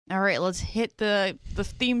All right, let's hit the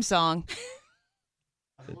theme song.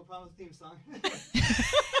 I have no problem with the theme song.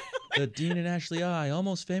 The Dean and Ashley I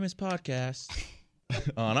Almost Famous podcast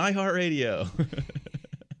on iHeartRadio.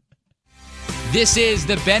 This is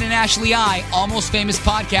the Ben and Ashley I Almost Famous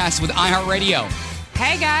podcast with iHeartRadio.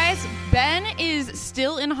 Hey guys, Ben is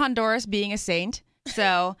still in Honduras being a saint,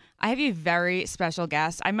 so I have a very special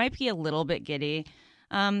guest. I might be a little bit giddy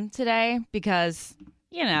today because,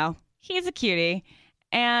 you know, he's a cutie,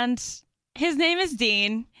 and his name is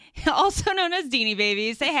Dean, also known as Deanie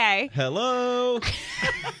Baby. Say hey. Hello.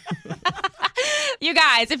 You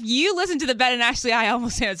guys, if you listen to the Ben and Ashley I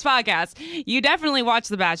Almost Famous podcast, you definitely watch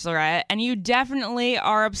The Bachelorette, and you definitely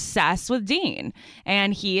are obsessed with Dean.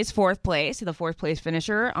 And he is fourth place, the fourth place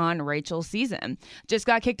finisher on Rachel's season. Just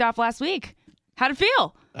got kicked off last week. How'd it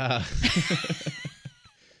feel?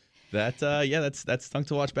 That's stunk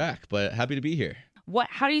to watch back, but happy to be here. What?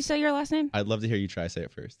 How do you say your last name? I'd love to hear you try say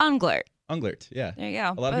it first. Unglert. Unglert, yeah. There you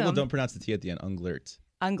go. A lot of people don't pronounce the T at the end. Unglert.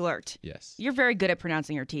 Unglert. Yes. You're very good at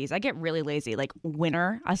pronouncing your T's. I get really lazy. Like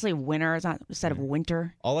winter. I say winter instead of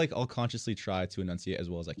winter. I'll consciously try to enunciate as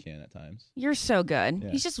well as I can at times. You're so good.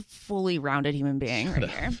 Yeah. He's just a fully rounded human being right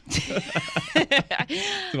here.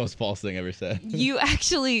 It's the most false thing ever said. You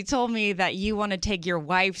actually told me that you want to take your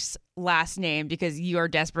wife's last name because you are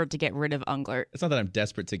desperate to get rid of Unglert. It's not that I'm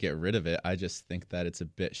desperate to get rid of it. I just think that it's a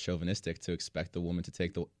bit chauvinistic to expect the woman to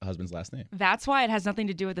take the husband's last name. That's why it has nothing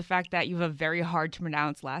to do with the fact that you have a very hard to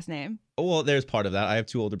pronounce last name. Well, there's part of that. I have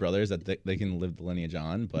two older brothers that they can live the lineage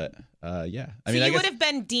on, but yeah. I guess would have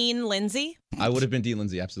been Dean Lindsay? I would have been Dean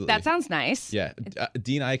Lindsay, absolutely. That sounds nice. Yeah.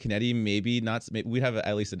 Dean Iaconetti, maybe not. We'd have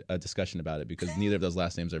at least a discussion about it because neither of those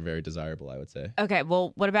last names are very desirable, I would say. Okay,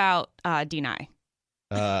 well, what about Dean I?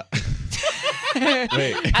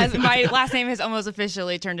 Wait. As my last name has almost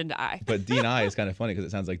officially turned into I. But deny is kind of funny because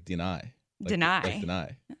it sounds like deny. Deny. Like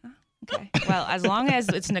deny. Okay. Well, as long as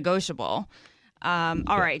it's negotiable. All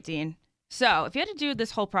right, Dean. So if you had to do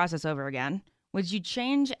this whole process over again, would you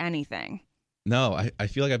change anything? No, I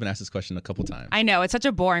feel like I've been asked this question a couple times. I know. It's such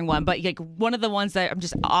a boring one, but like one of the ones that I'm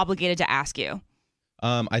just obligated to ask you.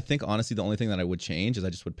 I think, honestly, the only thing that I would change is I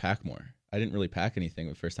just would pack more. I didn't really pack anything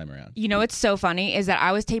the first time around. You know what's so funny is that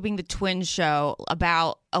I was taping the Twins show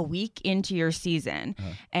about a week into your season,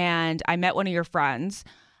 and I met one of your friends,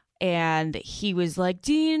 and he was like,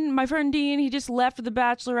 Dean, my friend Dean, he just left for The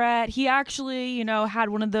Bachelorette. He actually, had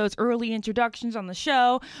one of those early introductions on the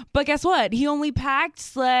show, but guess what? He only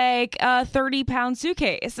packed like a 30-pound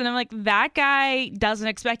suitcase, and I'm like, that guy doesn't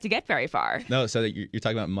expect to get very far. No, so you're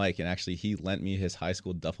talking about Mike, and actually he lent me his high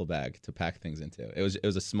school duffel bag to pack things into. It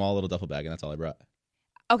was a small little duffel bag, and that's all I brought.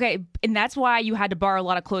 Okay, and that's why you had to borrow a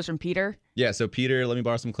lot of clothes from Peter? Yeah, so Peter let me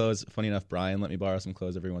borrow some clothes. Funny enough, Brian let me borrow some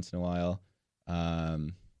clothes every once in a while.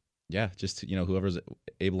 Yeah, just, whoever's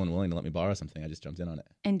able and willing to let me borrow something, I just jumped in on it.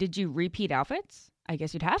 And did you repeat outfits? I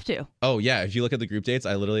guess you'd have to. Oh, yeah. If you look at the group dates,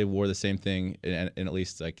 I literally wore the same thing in at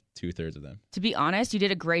least like 2/3 of them. To be honest, you did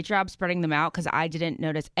a great job spreading them out because I didn't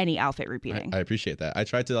notice any outfit repeating. I appreciate that. I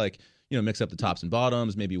tried to mix up the tops and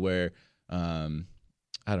bottoms, maybe wear, I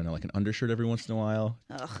don't know, like an undershirt every once in a while.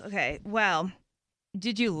 Ugh, okay. Well,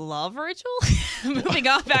 did you love Rachel? Moving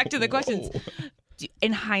on back to the questions.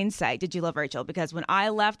 In hindsight, did you love Rachel? Because when I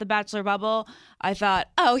left the Bachelor bubble, I thought,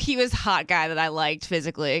 oh, he was a hot guy that I liked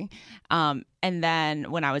physically. And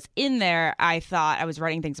then when I was in there, I thought I was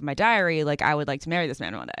writing things in my diary like I would like to marry this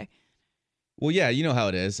man one day. Well, yeah, you know how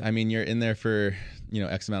it is. I mean, you're in there for,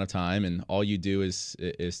 X amount of time, and all you do is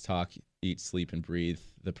talk, eat, sleep, and breathe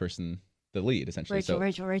the person, the lead, essentially.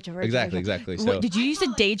 Rachel. Exactly. So, did you used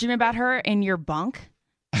to daydream about her in your bunk?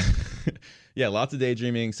 Yeah, lots of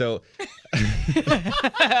daydreaming. So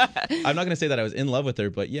I'm not going to say that I was in love with her,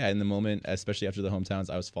 but yeah, in the moment, especially after the hometowns,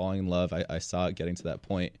 I was falling in love. I saw it getting to that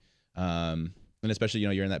point. And especially,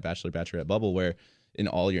 you're in that Bachelorette bubble where in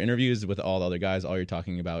all your interviews with all the other guys, all you're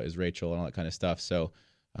talking about is Rachel and all that kind of stuff. So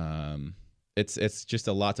it's just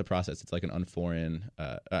a lot to process. It's like an unforeign,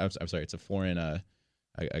 it's a foreign, I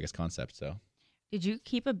guess, concept. So Did you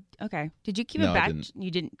keep a No, I didn't.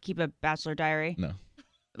 You didn't keep a Bachelor diary? No.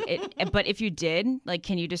 But if you did, like,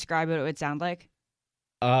 can you describe what it would sound like?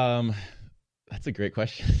 That's a great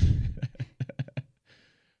question.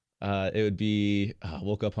 It would be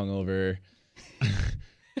woke up hungover,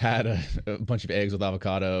 had a bunch of eggs with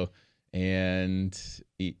avocado, and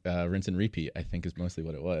eat rinse and repeat, I think is mostly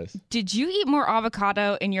what it was. Did you eat more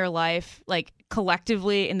avocado in your life, like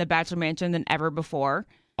collectively in the Bachelor Mansion, than ever before?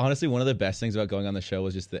 Honestly, one of the best things about going on the show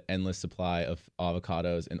was just the endless supply of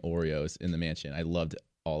avocados and Oreos in the mansion. I loved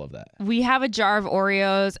all of that. We have a jar of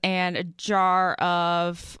Oreos and a jar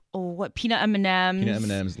of peanut M&Ms.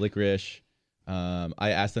 Peanut M&Ms, licorice.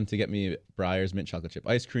 I asked them to get me Breyer's mint chocolate chip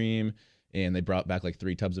ice cream, and they brought back like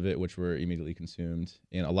 3 tubs of it, which were immediately consumed,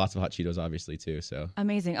 and lots of hot Cheetos, obviously, too. So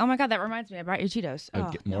Amazing. Oh my God, that reminds me. I brought you Cheetos.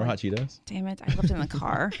 get more hot Cheetos. Damn it. I left it in the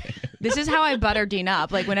car. This is how I butter Dean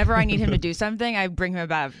up. Like, whenever I need him to do something, I bring him a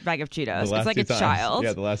bag of Cheetos. It's like a child.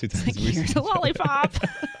 Yeah, the last 2 times. Like, here's a lollipop.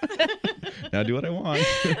 Now do what I want.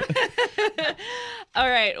 All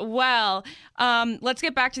right. Well, let's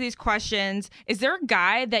get back to these questions. Is there a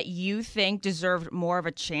guy that you think deserved more of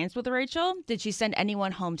a chance with Rachel? Did she send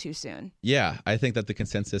anyone home too soon? Yeah, I think that the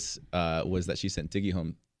consensus was that she sent Diggy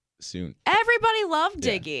home soon. Everybody loved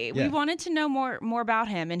Diggy. Yeah. We wanted to know more about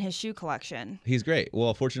him and his shoe collection. He's great.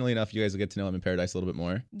 Well, fortunately enough, you guys will get to know him in Paradise a little bit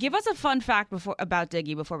more. Give us a fun fact about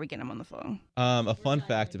Diggy before we get him on the phone. A fun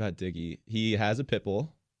fact about Diggy: he has a pit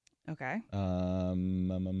bull. Okay.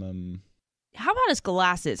 How How about his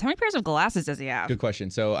glasses? How many pairs of glasses does he have? Good question.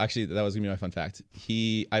 So actually, that was gonna be my fun fact.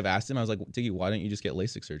 I've asked him. I was like, Diggy, why don't you just get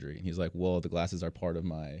LASIK surgery? And he's like, well, the glasses are part of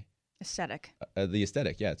my Aesthetic. the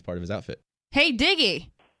aesthetic. Yeah, it's part of his outfit. Hey,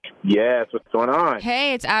 Diggy. Yes, what's going on?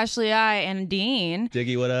 Hey, it's Ashley I and Dean.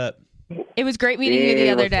 Diggy, what up? It was great meeting you the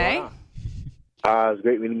other what's day. going on? It was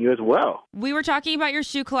great meeting you as well. We were talking about your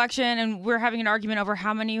shoe collection, and we're having an argument over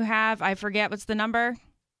how many you have. I forget. What's the number?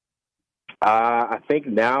 I think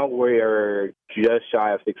now we're just shy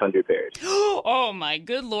of 600 pairs. Oh, my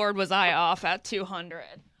good Lord, was I off at 200.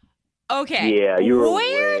 Okay. Yeah, you were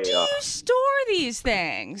Where way do off. you store these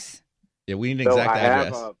things? Yeah, we need an So exact I have,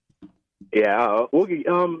 address. we'll get,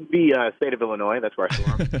 the state of Illinois. That's where I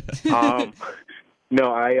store them.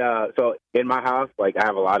 So in my house, like I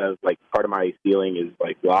have a lot of part of my ceiling is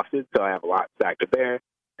lofted, so I have a lot stacked up there,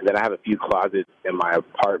 and then I have a few closets in my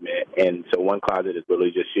apartment, and so one closet is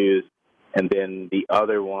literally just shoes, and then the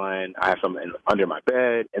other one I have some under my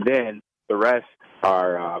bed, and then the rest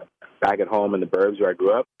are back at home in the burbs where I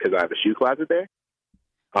grew up because I have a shoe closet there.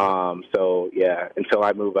 So yeah, until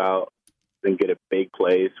I move out and get a big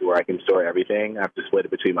place where I can store everything, I have to split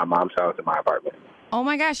it between my mom's house and my apartment. Oh,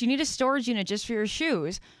 my gosh. You need a storage unit just for your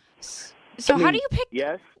shoes. So how do you pick?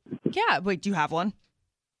 Yes, Yeah. Wait, do you have one?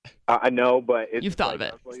 I know, but it's You've thought of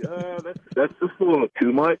it. I was like, that's just a little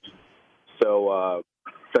too much. So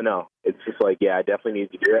no, it's just I definitely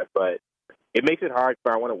need to do it, but it makes it hard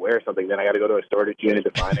if I want to wear something. Then I got to go to a storage unit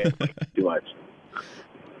to find it. It's too much.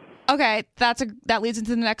 Okay, that leads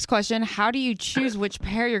into the next question. How do you choose which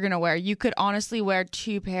pair you're going to wear? You could honestly wear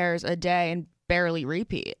 2 pairs a day and barely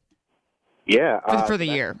repeat. Yeah, For the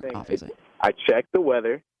that's year, the thing. obviously. I check the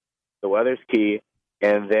weather. The weather's key.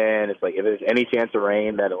 And then it's if there's any chance of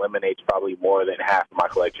rain, that eliminates probably more than half of my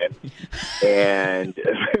collection. And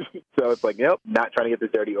so it's nope, not trying to get this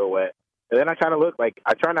dirty or wet. And then I kind of look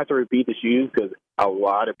I try not to repeat the shoes because a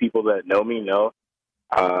lot of people that know me know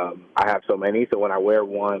I have so many. So when I wear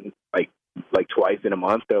one like twice in a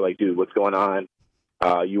month, they're like, dude, what's going on?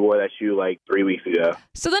 You wore that shoe 3 weeks ago.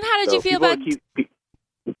 So then how did you feel people about...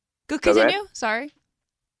 Go Go ahead. continue? Sorry.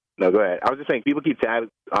 No, go ahead. I was just saying people keep tabs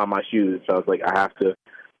on my shoes. So I was I have to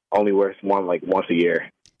only wear one once a year.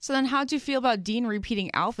 So then how'd you feel about Dean repeating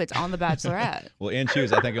outfits on The Bachelorette? Well, and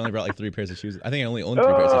shoes. I think I only brought 3 pairs of shoes. I think I only owned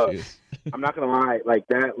 3 pairs of shoes. I'm not going to lie.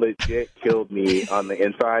 That legit killed me on the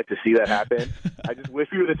inside to see that happen. I just wish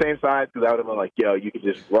we were the same size because I would have been yo, you could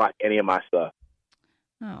just rock any of my stuff.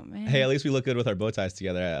 Oh, man. Hey, at least we look good with our bow ties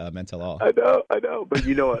together at Mental All. I know. But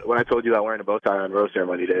you know what? When I told you I was wearing a bow tie on rose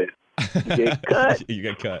ceremony day, you get cut. You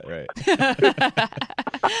get cut, right?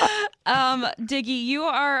 Diggy, you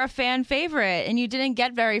are a fan favorite and you didn't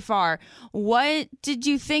get very far. What did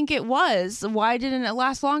you think it was? Why didn't it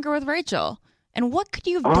last longer with Rachel? And what could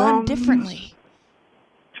you have done differently?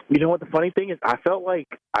 You know what the funny thing is? I felt like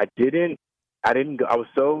I didn't go. I was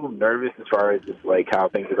so nervous as far as just how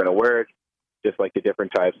things are going to work. Just the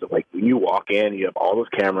different types of when you walk in, you have all those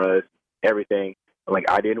cameras, everything. And,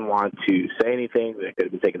 I didn't want to say anything that could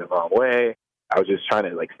have been taken the wrong way. I was just trying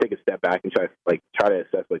to take a step back and try to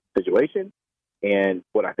assess the situation. And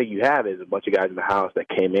what I think you have is a bunch of guys in the house that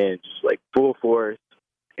came in just full force,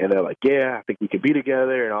 and they're yeah, I think we could be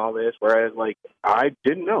together and all this. Whereas I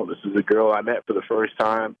didn't know. This is a girl I met for the first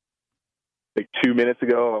time 2 minutes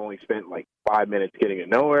ago. I only spent 5 minutes getting to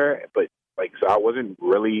know her, but so I wasn't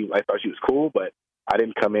really. I thought she was cool, but I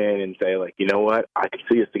didn't come in and say you know what, I can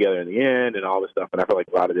see us together in the end and all this stuff. And I feel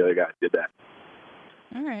a lot of the other guys did that.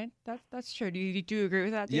 All right, that's true. Do you agree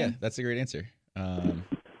with that, Dean? Yeah, that's a great answer. I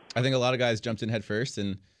think a lot of guys jumped in head first,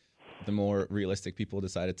 and the more realistic people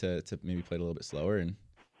decided to maybe play it a little bit slower. And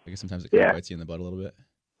I guess sometimes it kind of bites you in the butt a little bit.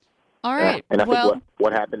 All right. And I think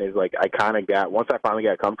what happened is I kind of once I finally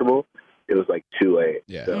got comfortable, it was too late.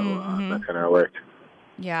 Yeah. So that's kind of how it worked.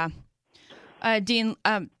 Yeah. Dean,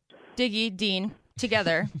 Diggy, Dean,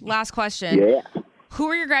 together. Last question. Yeah. Who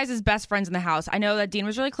are your guys' best friends in the house? I know that Dean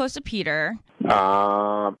was really close to Peter.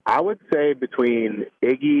 I would say between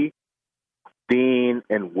Iggy, Dean,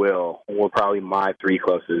 and Will were probably my 3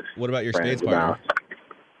 closest. What about your friends spades partner?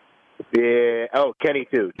 Yeah. Oh, Kenny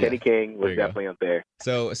too. Yeah. Kenny King was There you go. definitely up there.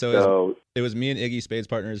 So it was me and Iggy spades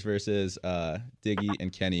partners versus Diggy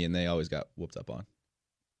and Kenny, and they always got whooped up on.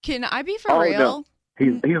 Can I be for real? No.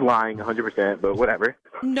 He's lying 100%, but whatever.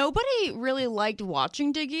 Nobody really liked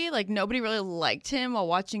watching Diggy. Like, nobody really liked him while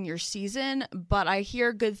watching your season, but I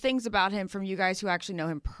hear good things about him from you guys who actually know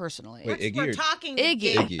him personally. Wait, Iggy We're or talking to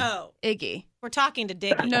Iggy. Iggy. Oh, Iggy. we're talking to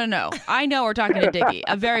Diggy. No. I know we're talking to Diggy,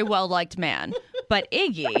 a very well-liked man. But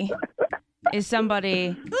Iggy is somebody...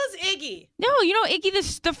 Who's Iggy? No, you know Iggy,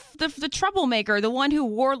 the troublemaker, the one who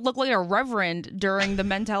looked like a reverend during the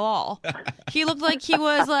Men Tell All. He looked like he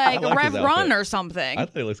was like like his Rev Run outfit. or something. I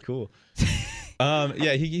thought it looks cool.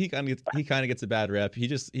 Yeah, he kind of gets a bad rep.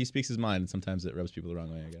 He speaks his mind, and sometimes it rubs people the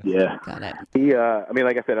wrong way, I guess. Yeah. Got it. He, I mean,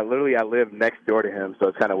 like I said, I live next door to him, so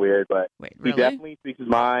it's kind of weird, but Wait, he really? definitely speaks his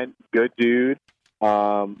mind. Good dude.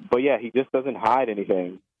 But yeah, he just doesn't hide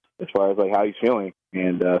anything as far as like how he's feeling.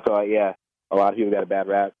 And yeah, a lot of people got a bad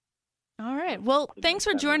rap. All right. Well, thanks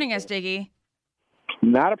for joining us, Diggy.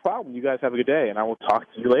 Not a problem. You guys have a good day, and I will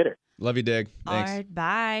talk to you later. Love you, Dig. Thanks. All right.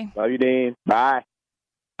 Bye. Love you, Dean. Bye.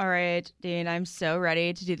 All right, Dean, I'm so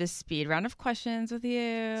ready to do this speed round of questions with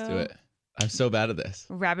you. Let's do it. I'm so bad at this.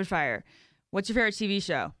 Rapid fire. What's your favorite TV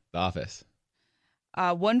show? The Office.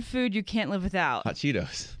 One food you can't live without. Hot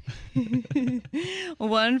Cheetos.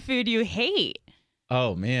 One food you hate.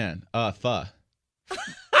 Oh man. Pho.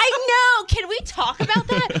 I know. Can we talk about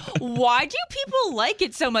that? Why do people like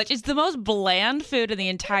it so much? It's the most bland food in the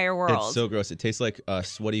entire world. It's so gross. It tastes like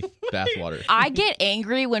sweaty bath water. I get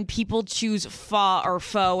angry when people choose pho or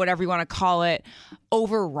pho, whatever you want to call it,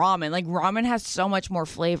 over ramen. Like, ramen has so much more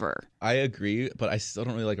flavor. I agree, but I still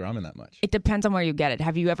don't really like ramen that much. It depends on where you get it.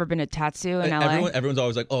 Have you ever been to Tatsu in LA? Everyone's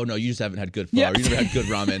always like, "Oh no, you just haven't had good pho. Yeah. Or you never had good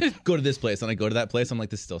ramen. Go to this place." And I go to that place, I'm like,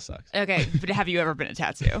 "This still sucks." Okay, but have you ever been to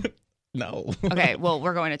Tatsu? No. Okay, well,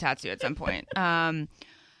 we're going to Tatsu at some point. How do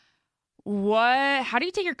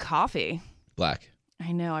you take your coffee? Black.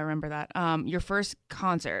 I know, I remember that. Your first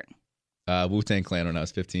concert. Wu-Tang Clan when I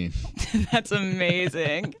was 15. That's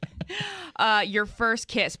amazing. Your first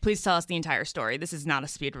kiss. Please tell us the entire story. This is not a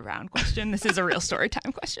speed round question. This is a real story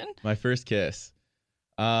time question. My first kiss.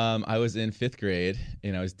 I was in 5th grade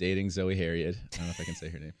and I was dating Zoe Harriet. I don't know if I can say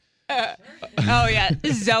her name. Oh yeah,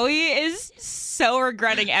 Zoe is so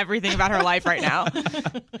regretting everything about her life right now.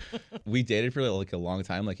 We dated for like a long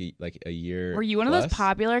time, like a year. Were you one of those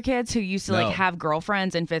popular kids who used to No. like have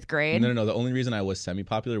girlfriends in 5th grade? No. The only reason I was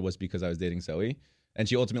semi-popular was because I was dating Zoe, and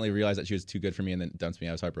she ultimately realized that she was too good for me and then dumped me.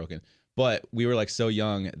 I was heartbroken. But we were like so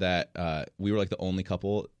young that we were like the only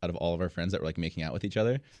couple out of all of our friends that were like making out with each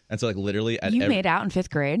other. And so like literally at You made out in 5th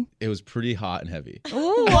grade? it was pretty hot and heavy.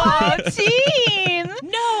 Ooh, wow, teen!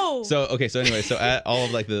 No. So anyway, so at all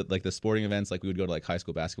of like the sporting events, like we would go to like high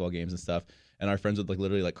school basketball games and stuff, and our friends would like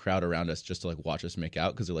literally like crowd around us just to like watch us make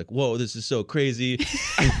out because they're like, "Whoa, this is so crazy!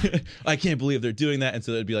 I can't believe they're doing that." And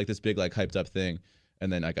so it'd be like this big like hyped up thing,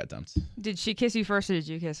 and then I got dumped. Did she kiss you first or did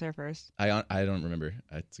you kiss her first? I don't remember.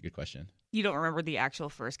 That's a good question. You don't remember the actual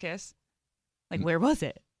first kiss? Like, where was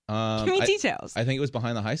it? Give Give me details. I think it was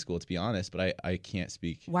behind the high school, to be honest, but I can't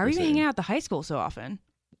speak. Why were you hanging out at the high school so often?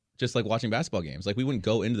 Just like watching basketball games. Like we wouldn't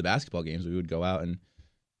go into the basketball games. We would go out and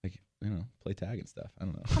like, play tag and stuff. I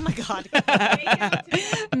don't know. Oh my God.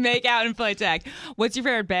 Make out and play tag. What's your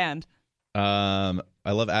favorite band? I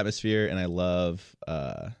love Atmosphere and I love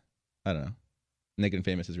I don't know. Naked and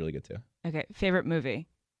Famous is really good too. Okay, favorite movie?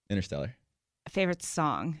 Interstellar. Favorite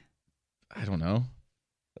song? I don't know.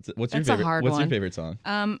 What's your That's a favorite? hard What's one. your favorite song?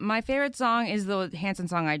 My favorite song is the Hanson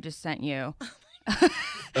song I just sent you.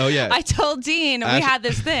 Oh yeah. I told Dean we Ash- had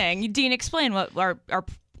this thing. Dean, explain what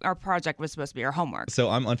our project was supposed to be, our homework. So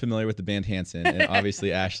I'm unfamiliar with the band Hanson, and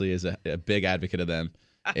obviously Ashley is a big advocate of them.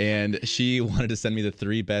 And she wanted to send me the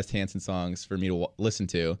 3 best Hanson songs for me to listen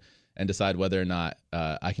to and decide whether or not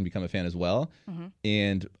I can become a fan as well. Mm-hmm.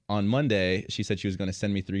 And on Monday, she said she was going to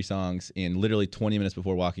send me 3 songs, and literally 20 minutes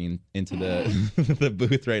before walking into the the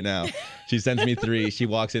booth right now, she sends me 3. She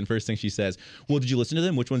walks in, first thing she says, "Well, did you listen to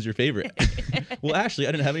them? Which one's your favorite?" Well, Ashley,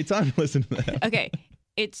 I didn't have any time to listen to them. Okay.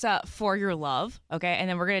 It's For Your Love, okay? And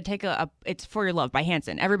then we're going to take it's For Your Love by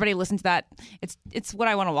Hanson. Everybody listen to that. It's what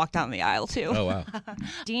I want to walk down the aisle to. Oh, wow.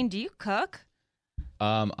 Dean, do you cook?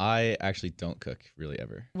 I actually don't cook really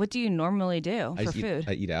ever. What do you normally do for food?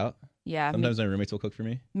 I eat out. Yeah. Sometimes my roommates will cook for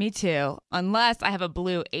me. Me too. Unless I have a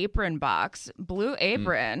Blue Apron box. Blue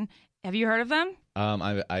Apron. Have you heard of them?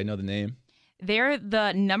 I know the name. They're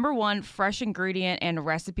the #1 fresh ingredient and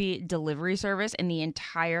recipe delivery service in the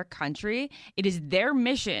entire country. It is their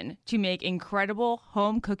mission to make incredible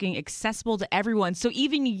home cooking accessible to everyone. So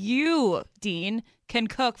even you, Dean, can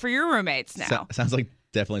cook for your roommates now. Sounds like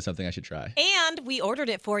definitely something I should try. And we ordered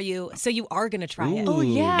it for you, so you are going to try it. Oh,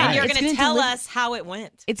 yeah. And you're It's going to gonna tell us how it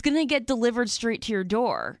went. It's going to get delivered straight to your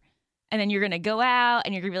door. And then you're going to go out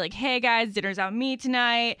and you're going to be like, hey, guys, dinner's on me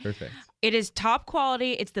tonight. Perfect. It is top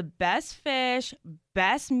quality. It's the best fish,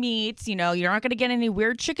 best meats. You know, you're not going to get any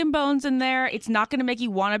weird chicken bones in there. It's not going to make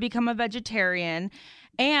you want to become a vegetarian.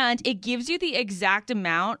 And it gives you the exact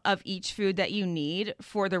amount of each food that you need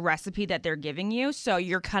for the recipe that they're giving you. So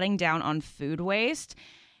you're cutting down on food waste.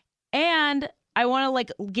 And I want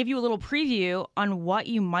to give you a little preview on what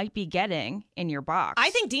you might be getting in your box. I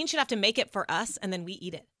think Dean should have to make it for us, and then we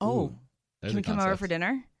eat it. Oh, There's can we a come over concept. for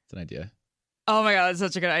dinner? It's an idea. Oh my God, that's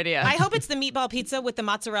such a good idea. I hope it's the meatball pizza with the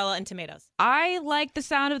mozzarella and tomatoes. I like the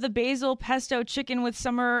sound of the basil pesto chicken with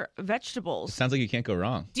summer It vegetables. sounds like you can't go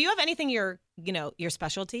wrong. Do you have anything your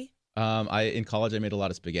specialty? In college I made a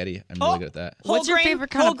lot of spaghetti. I'm really good at that. What's your favorite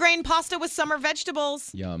kind whole of- grain pasta with summer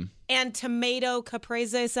vegetables Yum. and tomato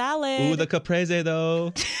caprese salad? Ooh, the caprese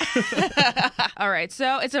though. All right,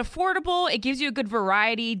 so it's affordable. It gives you a good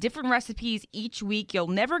variety, different recipes each week. You'll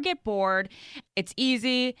never get bored. It's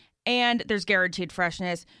easy. And there's guaranteed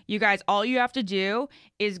freshness. You guys, all you have to do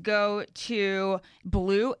is go to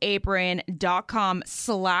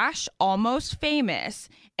blueapron.com/almostfamous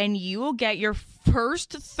and you will get your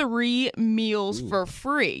first 3 meals for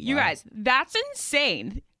free. You guys, that's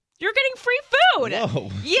insane. You're getting free food.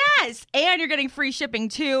 Whoa. Yes. And you're getting free shipping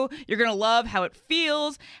too. You're going to love how it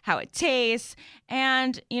feels, how it tastes.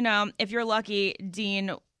 And, if you're lucky,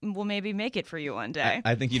 Dean will maybe make it for you one day.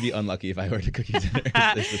 I think you'd be unlucky if I were to cook you dinner.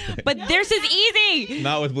 This is the thing. But theirs is easy.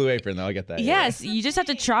 Not with Blue Apron though. I get that. Yes, you just have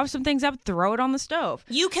to chop some things up, throw it on the stove.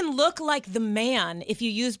 You can look like the man if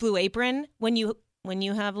you use Blue Apron when you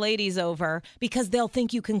have ladies over, because they'll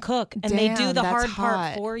think you can cook and they do Damn, the that's hard hot.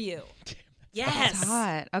 part for you. Yes. That's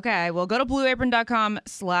hot. Okay, well, go to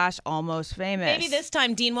blueapron.com/almostfamous. Maybe this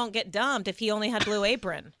time Dean won't get dumped if he only had Blue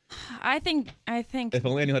Apron. I think. If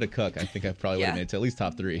only I knew how to cook, I think I probably would have made it to at least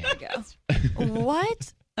top 3.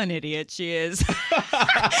 What an idiot she is.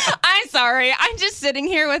 I'm sorry. I'm just sitting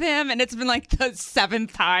here with him, and it's been like the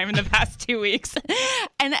 7th time in the past 2 weeks.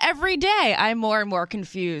 And every day, I'm more and more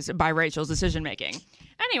confused by Rachel's decision making.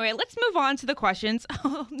 Anyway, let's move on to the questions.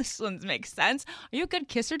 Oh, this one makes sense. Are you a good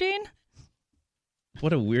kisser, Dean?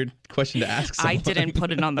 What a weird question to ask someone. I didn't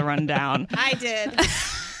put it on the rundown. I did.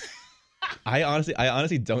 I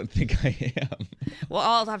honestly don't think I am. Well,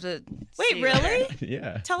 I'll have to. Wait, see really? later.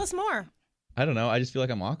 Yeah. Tell us more. I don't know. I just feel like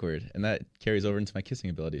I'm awkward, and that carries over into my kissing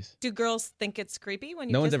abilities. Do girls think it's creepy when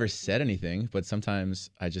you No one's kiss ever them? said anything, but sometimes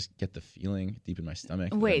I just get the feeling deep in my stomach.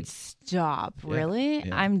 Wait, stop. Yeah, Really?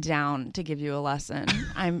 yeah. I'm down to give you a lesson.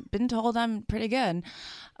 I've been told I'm pretty good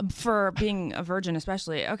for being a virgin,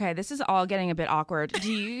 especially. Okay, this is all getting a bit awkward.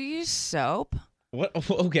 Do you use soap? What?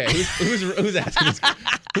 Okay, who's asking this?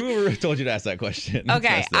 Who told you to ask that question? That's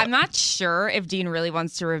Okay, messed up. I'm not sure if Dean really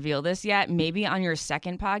wants to reveal this yet. Maybe on your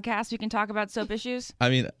second podcast we can talk about soap issues. I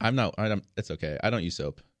mean, it's okay. I don't use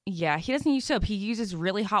soap. Yeah, he doesn't use soap. He uses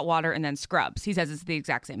really hot water and then scrubs. He says it's the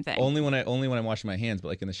exact same thing. Only when I'm washing my hands, but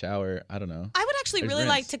like in the shower, I don't know. I would actually There's really rinse.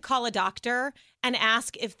 like to call a doctor and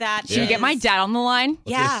ask if that Should we get my dad on the line? Let's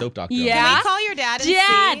get Yeah. a soap doctor. on Yeah. Can that. we call your dad and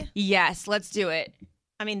Dad! see? Yes, let's do it.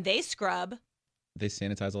 I mean, they scrub. They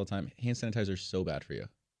sanitize all the time. Hand sanitizer is so bad for you.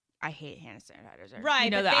 I hate hand sanitizer. Right, You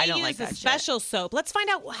know but that they I don't use like a that shit. special soap. Let's find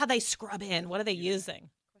out how they scrub in. What are they using?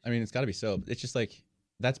 I mean, it's got to be soap. It's just like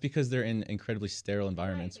that's because they're in incredibly sterile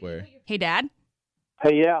environments where Hey, Dad.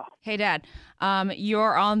 Hey, yeah. Hey, Dad.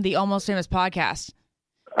 You're on the Almost Famous podcast.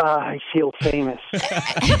 I feel famous.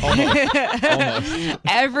 almost.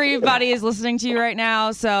 Everybody is listening to you right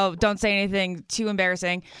now, so don't say anything too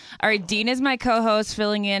embarrassing. All right, Dean is my co-host,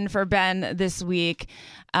 filling in for Ben this week.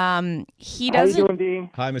 He How you doesn't. doing, Dean?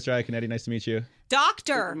 Hi, Mr. Iaconetti. Nice to meet you.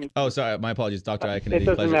 Doctor. Oh, sorry. My apologies, Dr. It Iaconetti.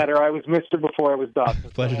 doesn't Pleasure. matter. I was Mr. before I was Doctor.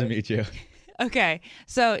 Pleasure to meet you. Okay,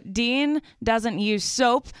 so Dean doesn't use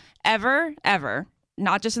soap ever,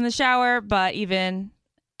 not just in the shower, but even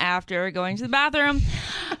after going to the bathroom.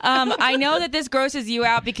 I know that this grosses you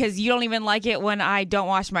out because you don't even like it when I don't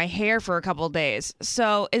wash my hair for a couple of days.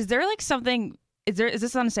 So is there like something? Is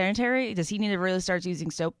this unsanitary? Does he need to really start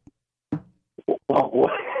using soap? Well,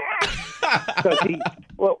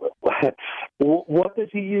 what does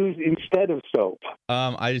he use instead of soap?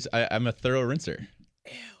 I'm a thorough rinser.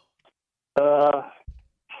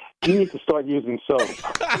 You need to start using soap.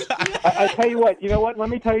 I tell you what. You know what? Let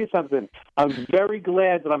me tell you something. I'm very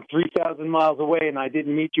glad that I'm 3,000 miles away and I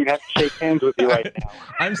didn't meet you and have to shake hands with you right now.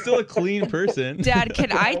 I'm still a clean person. Dad,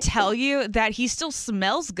 can I tell you that he still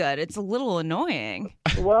smells good? It's a little annoying.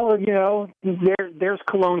 Well, there's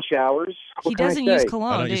cologne showers. He doesn't use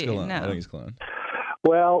cologne. I don't do use you? cologne. No. I don't use cologne.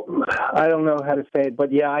 Well, I don't know how to say it,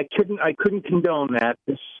 but yeah, I couldn't condone that.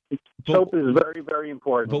 Soap is very, very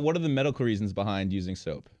important. But what are the medical reasons behind using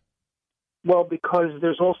soap? Well, because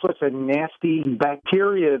there's all sorts of nasty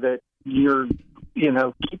bacteria that you're,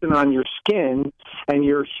 keeping on your skin, and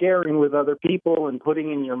you're sharing with other people and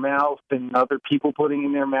putting in your mouth, and other people putting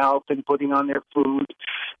in their mouth and putting on their food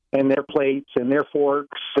and their plates and their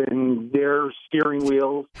forks and their steering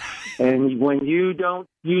wheels. And when you don't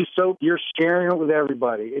use soap, you're sharing it with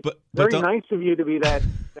everybody. It's very nice of you to be that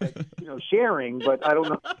sharing, but I don't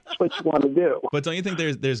know what you want to do. But don't you think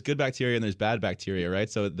there's good bacteria and there's bad bacteria, right?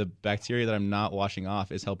 So the bacteria that I'm not washing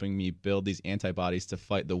off is helping me build these antibodies to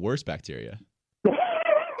fight the worst bacteria.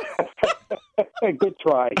 Good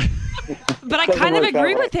try. But I kind of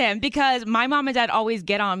agree with him because my mom and dad always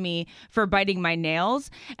get on me for biting my nails.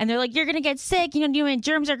 And they're like, you're going to get sick.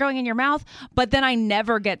 Germs are going in your mouth. But then I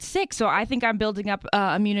never get sick. So I think I'm building up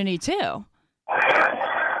immunity too.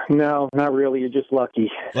 No, not really. You're just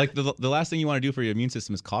lucky. Like the last thing you want to do for your immune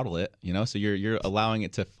system is coddle it, so you're allowing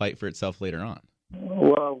it to fight for itself later on.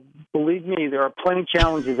 Well, believe me, there are plenty of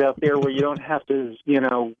challenges out there where you don't have to,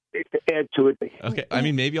 add to it. Okay, I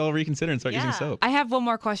mean, maybe I'll reconsider and start using soap. I have one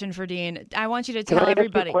more question for Dean. I want you to Can tell I ask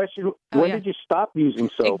everybody. you a question? When did you stop using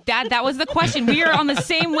soap? That was the question. We are on the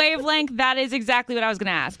same wavelength. That is exactly what I was going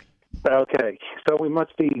to ask. Okay, so we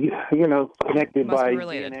must be, connected by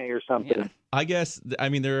related. DNA or something. Yeah. I guess,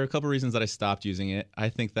 there are a couple reasons that I stopped using it. I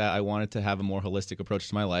think that I wanted to have a more holistic approach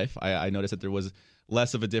to my life. I noticed that there was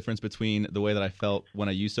less of a difference between the way that I felt when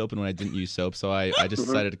I used soap and when I didn't use soap. So I just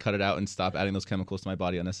decided to cut it out and stop adding those chemicals to my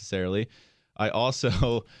body unnecessarily. I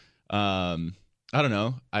also, I don't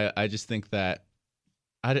know. I just think that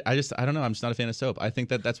I don't know. I'm just not a fan of soap. I think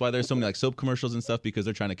that's why there's so many like soap commercials and stuff, because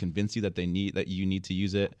they're trying to convince you that you need to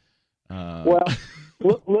use it. Well,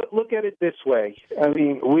 look at it this way.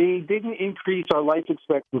 We didn't increase our life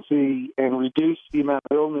expectancy and reduce the amount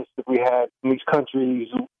of illness that we had in these countries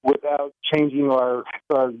without changing our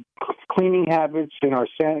cleaning habits and our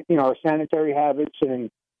sanitary habits and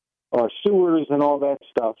our sewers and all that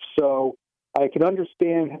stuff. So I can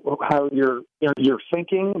understand how you're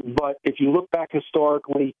thinking, but if you look back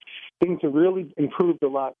historically, things have really improved a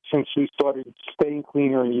lot since we started staying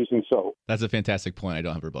cleaner and using soap. That's a fantastic point. I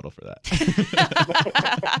don't have a rebuttal for that.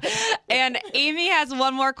 And Amy has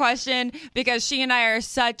one more question because she and I are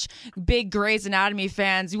such big Grey's Anatomy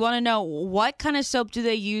fans. You want to know what kind of soap do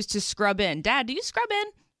they use to scrub in? Dad, do you scrub in?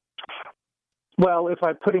 Well, if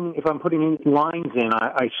I'm putting lines in,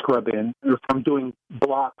 I scrub in. If I'm doing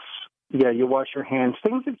blocks, yeah, you wash your hands.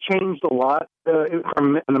 Things have changed a lot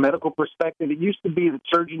from a medical perspective. It used to be that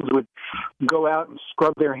surgeons would go out and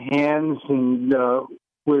scrub their hands and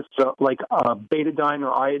with betadine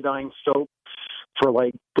or iodine soap for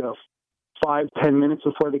 5-10 minutes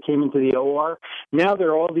before they came into the OR. Now there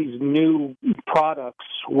are all these new products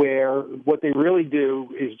where what they really do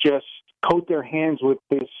is just coat their hands with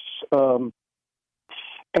this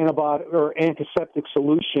antibiotic or antiseptic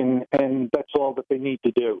solution, and that's all that they need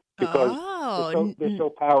to do because they're so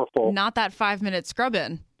powerful. Not that 5-minute scrub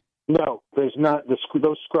in. No, there's not.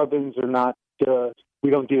 Those scrub-ins are not. We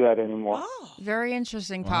don't do that anymore. Oh, very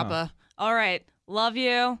interesting, Papa. All right, love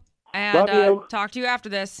you, and love you. Talk to you after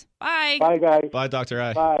this. Bye. Bye, guys. Bye, Dr.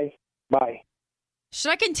 I. Bye. Bye.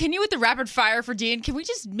 Should I continue with the rapid fire for Dean? Can we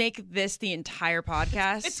just make this the entire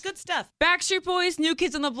podcast? It's good stuff. Backstreet Boys, New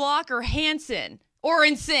Kids on the Block, or Hanson? Or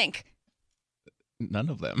NSYNC? None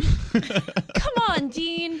of them. Come on,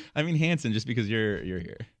 Dean. I mean Hanson, just because you're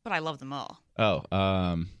here. But I love them all.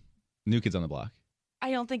 Oh, New Kids on the Block.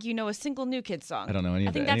 I don't think you know a single New Kids song. I don't know any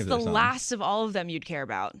of them. I think that's the last of all of them you'd care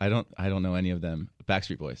about. I don't know any of them.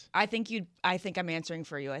 Backstreet Boys. I think I'm answering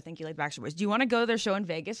for you. I think you like Backstreet Boys. Do you want to go to their show in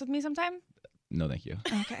Vegas with me sometime? No, thank you.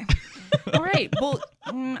 Okay. All right. Well,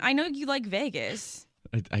 I know you like Vegas.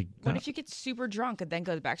 What if you get super drunk and then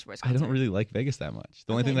go to the Backstreet Boys concert? I don't really like Vegas that much.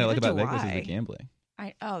 The only thing that I like about Vegas is the gambling.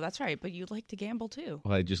 That's right. But you like to gamble too.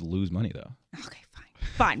 Well, I just lose money though. Okay, fine.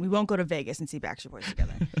 Fine. We won't go to Vegas and see Backstreet Boys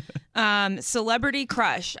together. Celebrity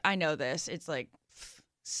crush. I know this. It's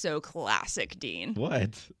so classic, Dean.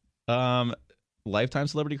 What? Lifetime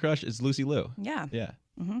celebrity crush is Lucy Liu. Yeah. Yeah.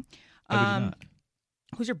 Mm-hmm. How could you not?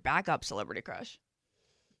 Who's your backup celebrity crush?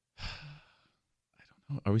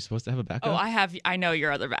 Are we supposed to have a backup? Oh, I know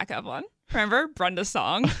your other backup one. Remember Brenda's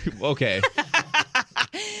song? Okay.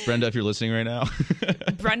 Brenda, if you're listening right now.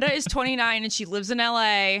 Brenda is 29 and she lives in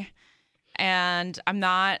LA. And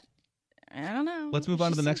I don't know. Let's move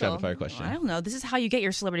on to She's the next single. rapid fire question. I don't know. This is how you get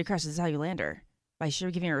your celebrity crush. This is how you land her. By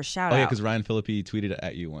sure giving her a shout out. Oh, yeah, because Ryan Phillippe tweeted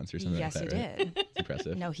at you once or something Yes, like that, he right? did. It's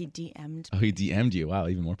impressive. No, he DM'd. Oh, he DM'd you. Wow,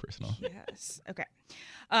 even more personal. Yes. Okay.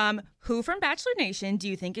 Who from Bachelor Nation do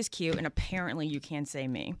you think is cute? And apparently you can't say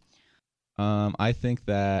me. I think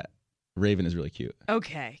that Raven is really cute.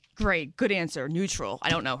 Okay, great. Good answer. Neutral. I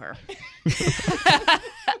don't know her.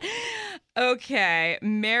 Okay.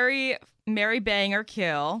 Mary, bang or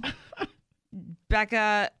kill.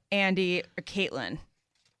 Becca, Andy, or Caitlin.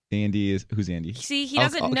 Andy is who's Andy? See, he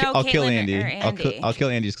doesn't know I'll Caitlin kill Andy. or Andy. I'll kill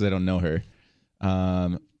Andy just because I don't know her.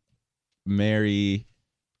 Mary,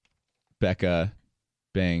 Becca,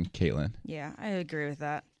 bang, Caitlin. Yeah, I agree with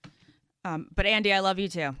that. But Andy, I love you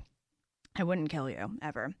too. I wouldn't kill you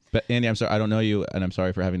ever. But Andy, I'm sorry, I don't know you, and I'm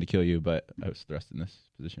sorry for having to kill you, but I was thrust in this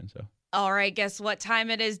position. So. All right, guess what time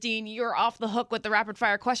it is, Dean? You're off the hook with the rapid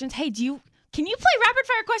fire questions. Hey, can you play rapid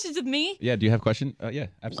fire questions with me? Yeah. Do you have a question? Yeah,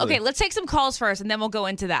 absolutely. Okay, let's take some calls first, and then we'll go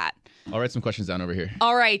into that. I'll write some questions down over here.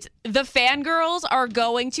 All right, the fangirls are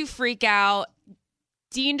going to freak out.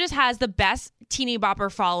 Dean just has the best teeny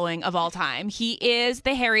bopper following of all time. He is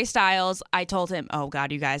the Harry Styles. I told him, oh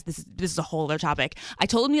God, you guys, this is a whole other topic. I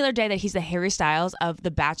told him the other day that he's the Harry Styles of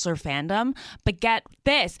the Bachelor fandom. But get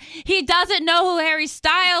this, he doesn't know who Harry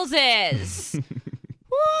Styles is.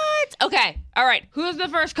 What? Okay. All right. Who's the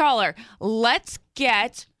first caller? Let's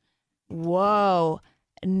get, Nafisa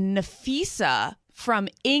from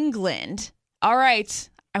England. All right.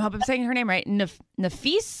 I hope I'm saying her name right.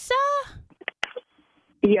 Nafisa?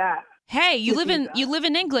 Yeah. Hey, you live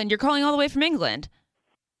in England. You're calling all the way from England.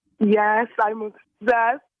 Yes, I'm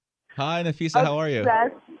obsessed. Hi, Nafisa. How are you?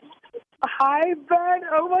 Obsessed. Hi, Ben.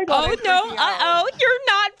 Oh my God. Oh no! You're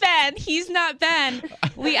not Ben. He's not Ben.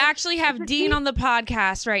 We actually have Dean on the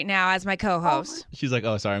podcast right now as my co-host. She's like,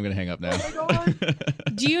 oh, sorry, I'm gonna hang up now.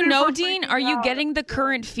 Do you know Dean? Are you getting the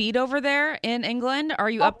current feed over there in England? Are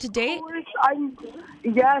you up to date?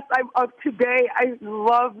 Yes, I'm up to date. I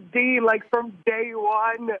love Dean, like from day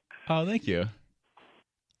one. Oh, thank you.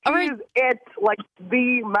 All right.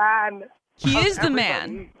 The man. He is the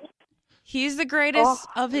man. He's the greatest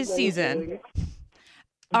of his season.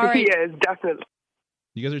 All right. He is, definitely.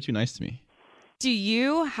 You guys are too nice to me. Do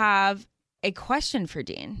you have a question for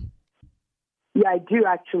Dean? Yeah, I do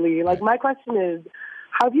actually. Like, my question is,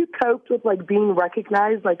 have you coped with being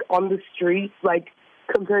recognized on the streets,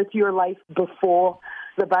 compared to your life before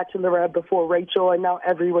The Bachelorette, before Rachel, and now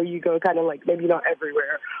everywhere you go, kind of maybe not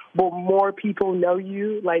everywhere, but more people know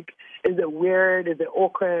you? Is it weird? Is it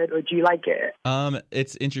awkward? Or do you like it?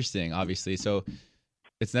 It's interesting, obviously. So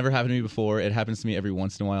it's never happened to me before. It happens to me every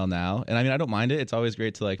once in a while now. And I mean, I don't mind it. It's always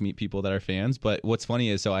great to meet people that are fans. But what's funny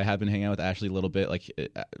is, so I have been hanging out with Ashley a little bit,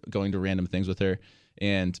 going to random things with her.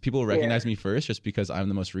 And people will recognize me first just because I'm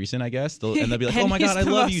the most recent, I guess. They'll be like, oh my God, I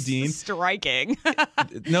love you, Dean. Striking.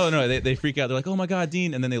 No, they freak out. They're like, oh my God,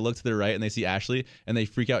 Dean. And then they look to their right and they see Ashley and they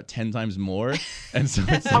freak out 10 times more. And so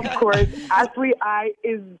it's of course, Ashley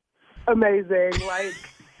is amazing.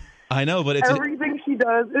 I know, but it's everything she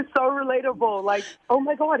does is so relatable. Oh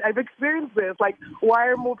my God, I've experienced this. Why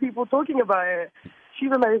are more people talking about it? She's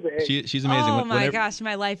amazing. She's amazing. Oh my gosh,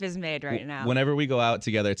 my life is made right now. Whenever we go out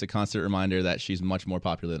together, it's a constant reminder that she's much more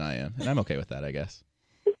popular than I am. And I'm okay with that, I guess.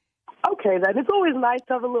 Okay, then. It's always nice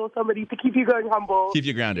to have a little somebody to keep you going humble. Keep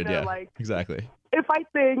you grounded, yeah. Exactly. If I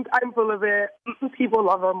think I'm full of it, people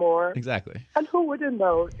love her more. Exactly. And who wouldn't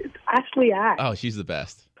know? It's Ashley Ash. Oh, she's the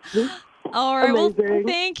best. All right. Amazing. Well,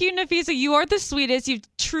 thank you, Nafisa. You are the sweetest. You've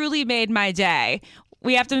truly made my day.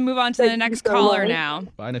 We have to move on to the next caller now.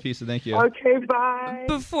 Bye, Nafisa. Thank you. Okay, bye.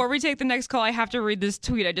 Before we take the next call, I have to read this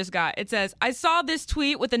tweet I just got. It says, I saw this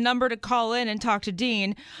tweet with a number to call in and talk to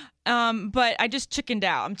Dean, but I just chickened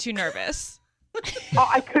out. I'm too nervous.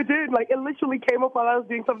 I couldn't. It literally came up while I was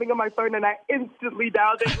doing something on my phone, and I instantly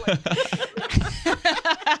dialed it.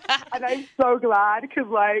 And I'm so glad because,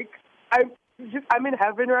 I'm in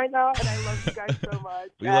heaven right now, and I love you guys so much.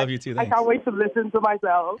 We love you too. Thanks. I can't wait to listen to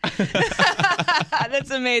myself.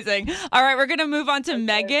 That's amazing. All right, we're going to move on to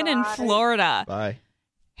Megan in Florida. Bye.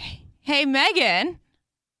 Hey, Megan.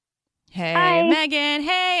 Hey, Hi. Megan.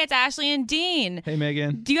 Hey, it's Ashley and Dean. Hey,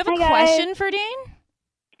 Megan. Do you have a Hi, question guys. for Dean?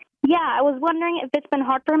 Yeah, I was wondering if it's been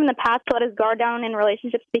hard for him in the past to let his guard down in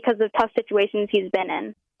relationships because of tough situations he's been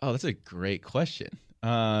in. Oh, that's a great question.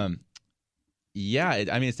 Yeah,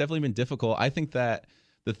 it's definitely been difficult. I think that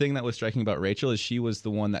the thing that was striking about Rachel is she was the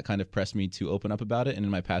one that kind of pressed me to open up about it. And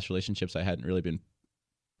in my past relationships, I hadn't really been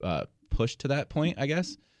pushed to that point, I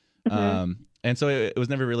guess. Mm-hmm. And so it was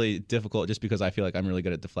never really difficult just because I feel like I'm really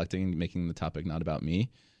good at deflecting, making the topic not about me.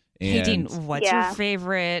 Hey, And Dean, what's your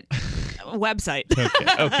favorite website?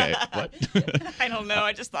 Okay. What? I don't know.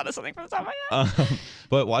 I just thought of something from the top of my head.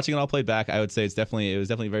 But watching it all played back, I would say it was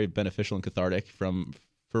definitely very beneficial and cathartic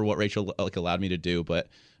for what Rachel allowed me to do. But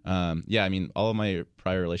I mean, all of my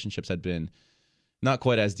prior relationships had been not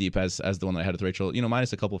quite as deep as the one that I had with Rachel,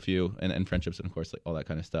 minus a couple few and friendships and of course like all that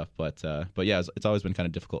kind of stuff. But yeah, it's always been kind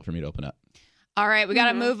of difficult for me to open up. All right, we got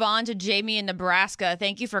to move on to Jamie in Nebraska.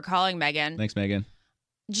 Thank you for calling, Megan. Thanks, Megan.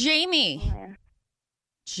 Jamie.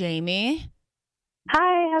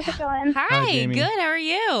 Hi, how's it going? Hi, Jamie. good. How are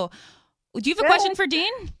you? Do you have a question for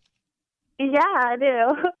Dean? Yeah, I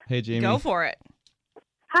do. Hey, Jamie. Go for it.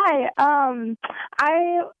 Hi.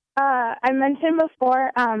 I mentioned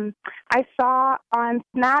before, I saw on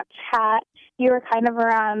Snapchat you were kind of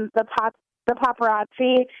around the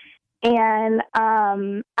paparazzi, and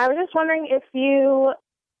I was just wondering if you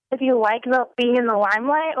like being in the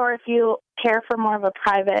limelight or if you care for more of a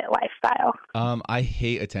private lifestyle. I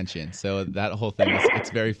hate attention, so that whole thing it's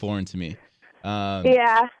very foreign to me.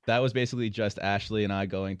 Yeah. That was basically just Ashley and I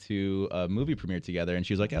going to a movie premiere together, and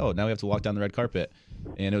she was like, "Oh, now we have to walk down the red carpet,"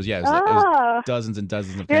 and it was dozens and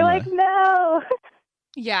dozens of You're camera. like, no.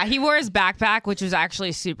 Yeah, he wore his backpack, which was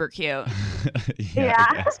actually super cute.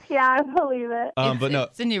 Yeah, I believe it. But no,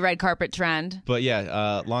 it's a new red carpet trend. But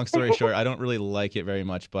yeah, long story short, I don't really like it very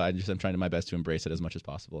much, but I'm trying my best to embrace it as much as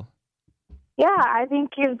possible. Yeah, I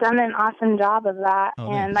think you've done an awesome job of that,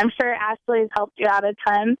 and I'm sure Ashley's helped you out a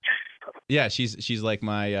ton. Yeah, she's like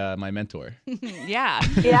my mentor. Yeah.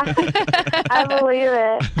 Yeah, I believe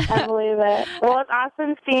it. Well, it's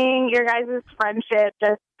awesome seeing your guys' friendship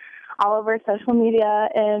just all over social media,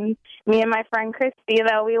 and me and my friend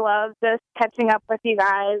Christina, we love just catching up with you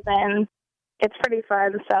guys, and it's pretty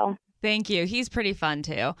fun. So thank you. He's pretty fun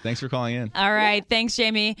too. Thanks for calling in. All right, thanks,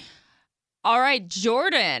 Jamie. All right,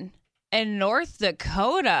 Jordan in North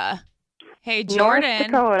Dakota. Hey,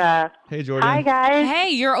 Jordan. North Dakota. Hey, Jordan. Hi, guys. Hey,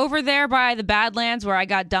 you're over there by the Badlands where I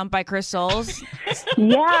got dumped by Chris Soules.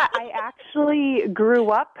 Yeah, I actually grew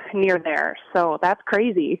up near there, so that's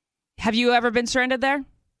crazy. Have you ever been stranded there?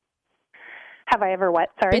 Have I ever what?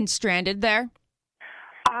 Sorry. Been stranded there?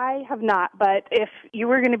 I have not, but if you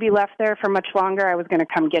were going to be left there for much longer, I was going to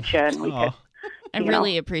come get you, and we could. I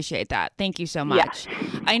really appreciate that. Thank you so much.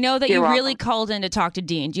 Yeah. I know that You're you really welcome. called in to talk to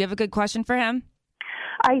Dean. Do you have a good question for him?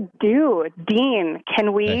 I do. Dean,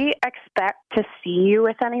 can we expect to see you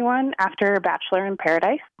with anyone after Bachelor in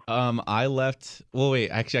Paradise? I left. Well, wait.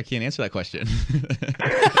 Actually, I can't answer that question.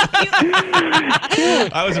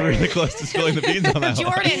 I was really close to spilling the beans on that one.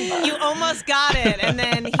 Jordan, you almost got it, and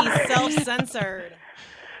then he self-censored.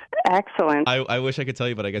 Excellent. I wish I could tell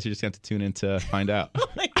you, but I guess you just have to tune in to find out.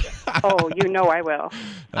 Oh, you know I will.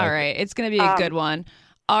 All right. It's going to be a good one.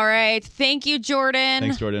 All right. Thank you, Jordan.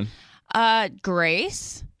 Thanks, Jordan.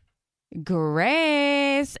 Grace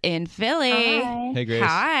in Philly. Hi. Hey, Grace.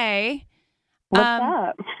 Hi. What's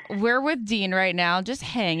up? We're with Dean right now, just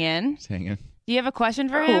hanging. Just hanging. Do you have a question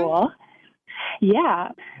for him? Cool. Yeah.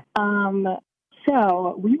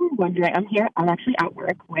 So we were wondering, I'm actually at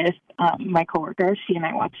work with my coworker. She and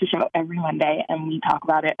I watch the show every Monday, and we talk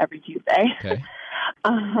about it every Tuesday. Okay.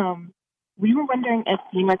 We were wondering if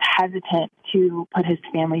Dean was hesitant to put his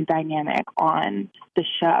family dynamic on the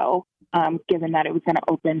show, given that it was going to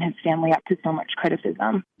open his family up to so much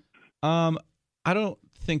criticism. I don't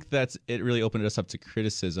think that it really opened us up to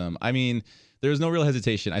criticism. I mean, there was no real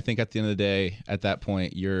hesitation. I think at the end of the day, at that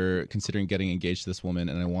point, you're considering getting engaged to this woman,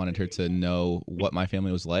 and I wanted her to know what my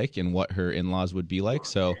family was like and what her in-laws would be like.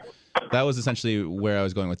 So that was essentially where I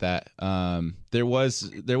was going with that. There was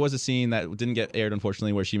a scene that didn't get aired,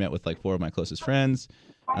 unfortunately, where she met with like 4 of my closest friends.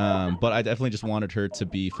 But I definitely just wanted her to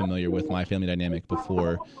be familiar with my family dynamic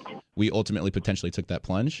before we ultimately potentially took that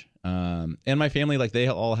plunge. And my family, like, they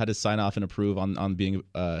all had to sign off and approve on being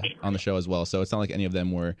on the show as well. So it's not like any of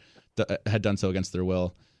them had done so against their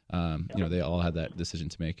will. They all had that decision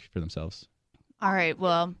to make for themselves. All right.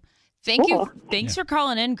 Well, thank you. Thanks for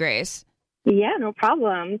calling in, Grace. Yeah, no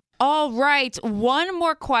problem. All right. One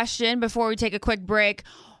more question before we take a quick break.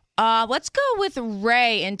 Let's go with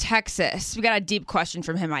Ray in Texas. We got a deep question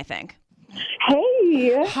from him, I think.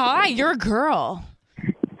 Hey. Hi, you're a girl.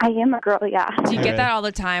 I am a girl, yeah. Do you get that all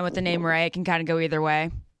the time with the name Ray? It can kind of go either way.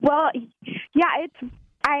 Well, yeah,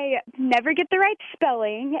 I never get the right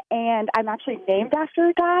spelling, and I'm actually named after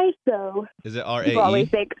a guy, so Is it people always R-A-E?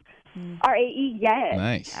 think R-A-E, yes.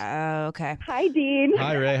 Nice. Oh, okay. Hi, Dean.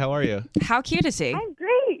 Hi, Ray. How are you? How cute is he? I'm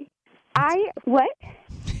great. What?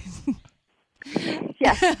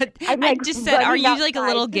 Yeah. I just said, are you like a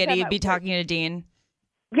little giddy to be talking to Dean?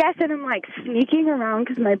 Yes, and I'm like sneaking around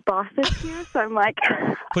because my boss is here. So I'm like,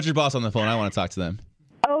 Put your boss on the phone. I want to talk to them.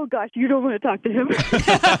 oh gosh, you don't want to talk to him.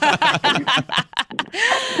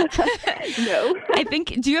 No. I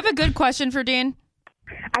think. Do you have a good question for Dean?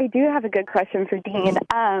 I do have a good question for Dean.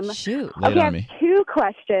 Shoot. Lay it Okay, on I have me. 2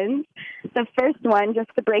 questions. The first one, just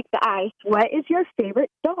to break the ice, what is your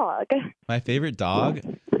favorite dog? My favorite dog?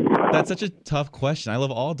 That's such a tough question. I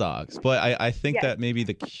love all dogs, but I think Yes. that maybe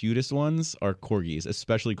the cutest ones are corgis,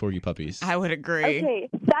 especially corgi puppies. I would agree. Okay,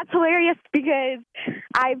 that's hilarious because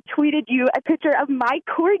I've tweeted you a picture of my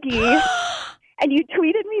corgi, and you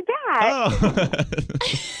tweeted me back. Oh.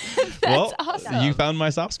 Well, awesome. you found my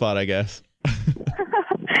soft spot, I guess.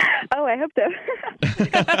 Oh, I hope so.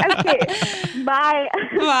 Okay, bye.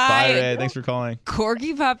 Bye, Ray. Thanks for calling.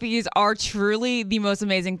 Corgi puppies are truly the most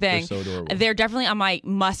amazing thing. They're so adorable. They're definitely on my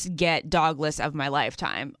must-get dog list of my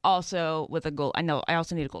lifetime. Also, with a gold. I know. I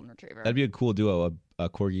also need a golden retriever. That'd be a cool duo, a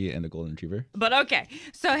corgi and a golden retriever. But okay.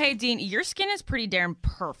 So hey, Dean, your skin is pretty damn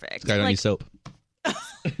perfect. This guy don't need soap.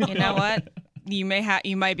 You know what? You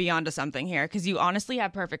might be onto something here because you honestly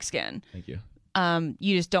have perfect skin. Thank you.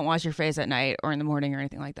 You just don't wash your face at night or in the morning or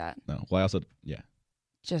anything like that. No. Well, I also, yeah. I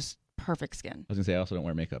Just perfect skin. was going to say, I also don't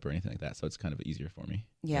wear makeup or anything like that, so it's kind of easier for me.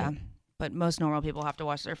 Yeah. Right. But most normal people have to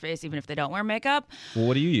wash their face even if they don't wear makeup. Well,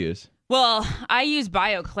 what do you use? Well, I use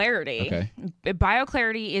BioClarity. Okay.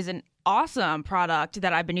 BioClarity is an awesome product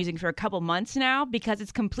that I've been using for a couple months now because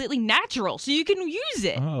it's completely natural, so you can use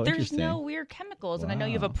it. Oh, There's no interesting. weird chemicals, and I know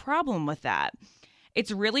you have a Wow. problem with that. It's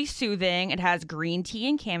really soothing. It has green tea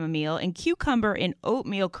and chamomile and cucumber and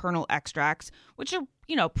oatmeal kernel extracts, which are,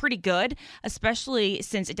 pretty good, especially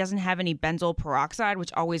since it doesn't have any benzoyl peroxide,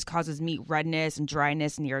 which always causes meat redness and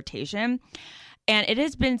dryness and irritation. And it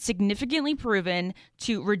has been significantly proven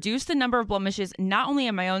to reduce the number of blemishes, not only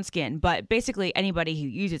on my own skin, but basically anybody who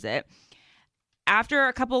uses it. After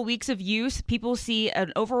a couple of weeks of use, people see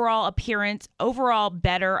an overall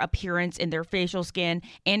better appearance in their facial skin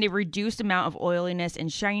and a reduced amount of oiliness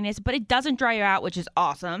and shininess, but it doesn't dry you out, which is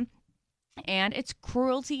awesome. And it's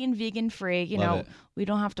cruelty and vegan free. Love it. We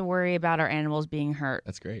don't have to worry about our animals being hurt.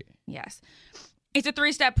 That's great. Yes. It's a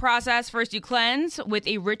 3-step process. First, you cleanse with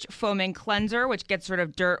a rich foaming cleanser, which gets rid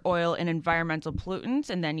of dirt, oil, and environmental pollutants.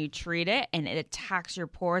 And then you treat it, and it attacks your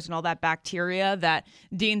pores and all that bacteria that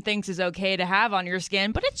Dean thinks is okay to have on your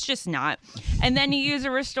skin, but it's just not. And then you use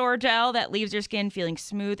a Restore Gel that leaves your skin feeling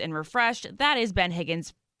smooth and refreshed. That is Ben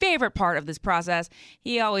Higgins' favorite part of this process.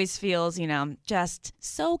 He always feels, just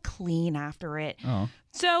so clean after it. Oh.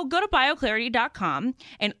 So go to bioclarity.com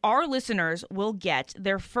and our listeners will get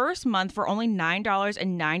their first month for only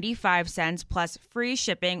 $9.95 plus free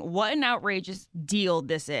shipping. What an outrageous deal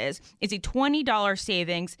this is. It's a $20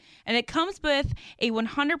 savings and it comes with a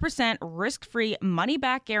 100% risk-free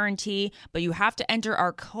money-back guarantee, but you have to enter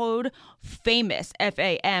our code FAMOUS,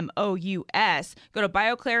 FAMOUS. Go to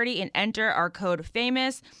BioClarity and enter our code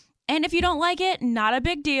FAMOUS. And if you don't like it, not a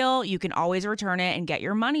big deal. You can always return it and get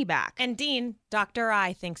your money back. And Dean, Dr.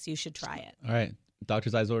 I thinks you should try it. All right.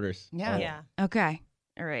 Doctor's eyes orders. Yeah. Yeah. Okay.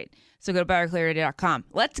 All right. So go to bioclarity.com.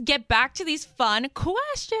 Let's get back to these fun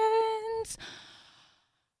questions.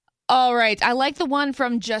 All right. I like the one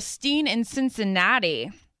from Justine in Cincinnati.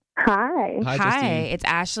 Hi. Hi, Justine. It's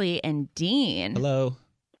Ashley and Dean. Hello.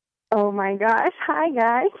 Oh my gosh. Hi,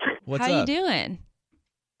 guys. What's How up? you doing?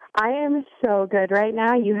 I am so good right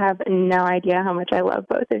now. You have no idea how much I love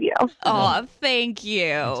both of you. Oh, thank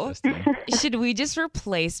you. Thanks, Justine. Should we just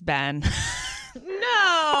replace Ben?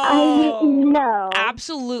 No.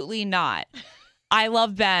 Absolutely not. I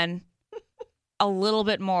love Ben a little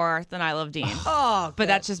bit more than I love Dean. Oh, But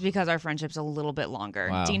that's just because our friendship's a little bit longer.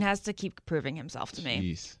 Wow. Dean has to keep proving himself to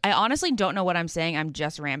me. Jeez. I honestly don't know what I'm saying. I'm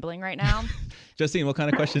just rambling right now. Justine, what kind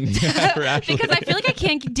of question do you have for Ashley? Because I feel like I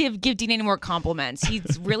can't give Dean any more compliments.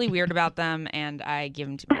 He's really weird about them, and I give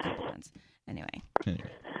him too many compliments. Anyway.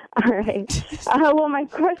 All right. Well, my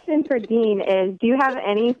question for Dean is, do you have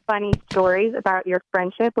any funny stories about your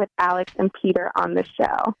friendship with Alex and Peter on the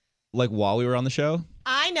show? Like while we were on the show?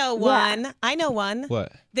 I know one. Yeah. I know one.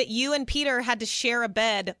 What? That you and Peter had to share a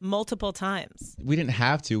bed multiple times. We didn't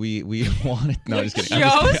have to. We wanted. No, I'm just kidding.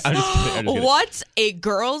 Shows? I'm just kidding. What's a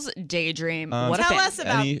girl's daydream? What a Tell fan. us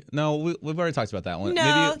about. No, we've already talked about that one.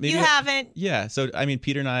 No, maybe you haven't. Yeah. So, I mean,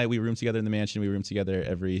 Peter and I, we roomed together in the mansion. We roomed together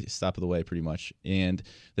every stop of the way, pretty much. And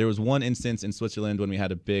there was one instance in Switzerland when we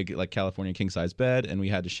had a big, like, California king-size bed, and we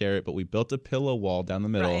had to share it, but we built a pillow wall down the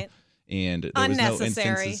middle. Right. And there was no Unnecessary.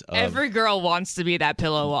 instances of... Every girl wants to be that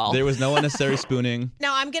pillow wall. There was no unnecessary spooning.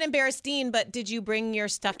 Now, I'm going to embarrass Dean, but did you bring your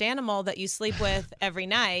stuffed animal that you sleep with every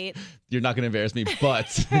night? You're not going to embarrass me,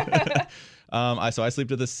 but So I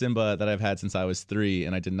slept with a Simba that I've had since I was 3,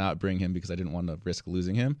 and I did not bring him because I didn't want to risk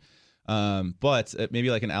losing him. But maybe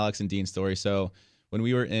like an Alex and Dean story. So when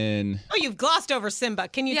we were in, you've glossed over Simba.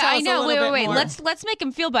 Can you tell us I know. a little bit more? Let's make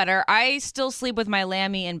him feel better. I still sleep with my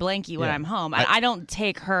Lammy and Blanky when I'm home. I don't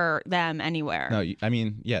take them anywhere. No, I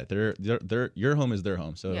mean, yeah, they're your home is their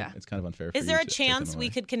home, so it's kind of unfair. Is there a chance we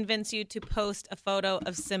could convince you to post a photo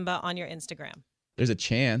of Simba on your Instagram? There's a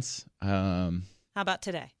chance. How about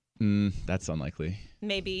today? That's unlikely.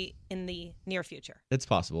 Maybe in the near future. It's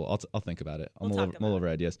possible. I'll think about it. I'll We'll mull over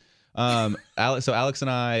ideas. Alex and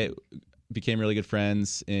I became really good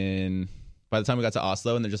friends by the time we got to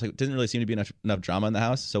Oslo, and there just didn't really seem to be enough drama in the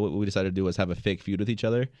house. So what we decided to do was have a fake feud with each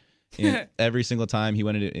other. And every single time he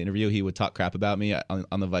went into an interview, he would talk crap about me.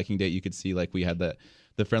 On the Viking date, you could see we had the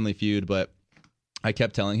friendly feud, but I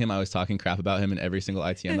kept telling him I was talking crap about him in every single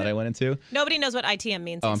ITM that I went into. Nobody knows what ITM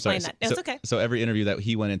means. I'm sorry. Explain that. It's okay. So every interview that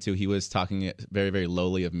he went into, he was talking very, very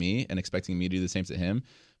lowly of me and expecting me to do the same to him.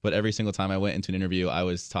 But every single time I went into an interview, I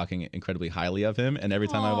was talking incredibly highly of him. And every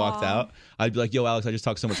time I walked out, I'd be like, yo, Alex, I just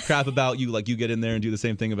talked so much crap about you. You get in there and do the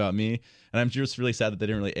same thing about me. And I'm just really sad that they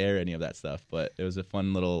didn't really air any of that stuff. But it was a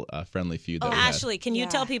fun little friendly feud. Ashley, can you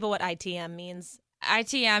tell people what ITM means?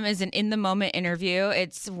 ITM is an in-the-moment interview.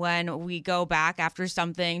 It's when we go back after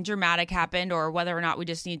something dramatic happened or whether or not we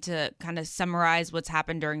just need to kind of summarize what's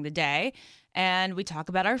happened during the day. And we talk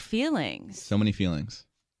about our feelings. So many feelings.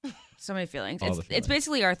 So many feelings. All the feelings. It's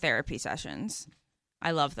basically our therapy sessions.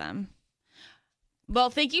 I love them.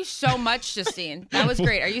 Well, thank you so much, Justine. That was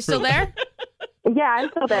great. Are you still there? Yeah, I'm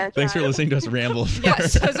still there. Thanks for listening to us ramble. Yeah,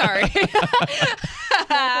 so sorry. Okay,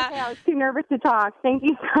 I was too nervous to talk. Thank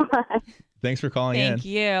you so much. Thanks for calling in. Thank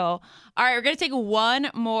you. All right, we're going to take one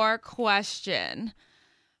more question.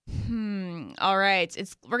 All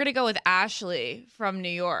right. We're going to go with Ashley from New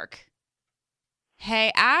York.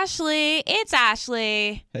 Hey, Ashley. It's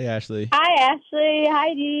Ashley. Hey, Ashley. Hi, Ashley.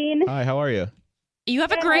 Hi, Dean. Hi, how are you? You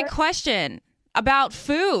have a great question about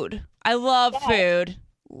food. I love food.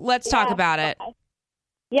 Let's talk about it.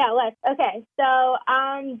 Yeah, let's. Okay, so,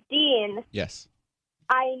 Dean. Yes.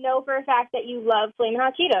 I know for a fact that you love Flamin'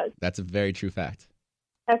 Hot Cheetos. That's a very true fact.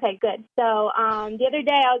 Okay, good. So the other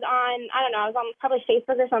day I was on probably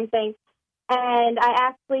Facebook or something, and I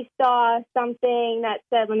actually saw something that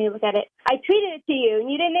said, let me look at it. I tweeted it to you,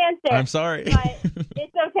 and you didn't answer. I'm sorry. But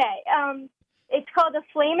it's okay. It's called the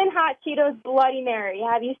Flamin' Hot Cheetos Bloody Mary.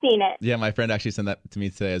 Have you seen it? Yeah, my friend actually sent that to me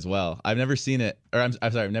today as well. I've never seen it, or I'm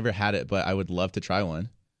sorry, I've never had it, but I would love to try one.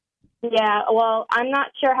 Yeah, well, I'm not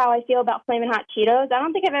sure how I feel about Flamin' Hot Cheetos. I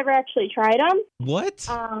don't think I've ever actually tried them. What?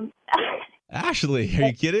 Ashley, are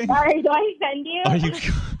you kidding? Sorry, do I offend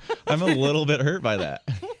you? I'm a little bit hurt by that.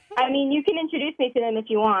 I mean, you can introduce me to them if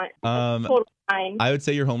you want. Totally fine. I would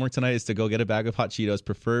say your homework tonight is to go get a bag of hot Cheetos,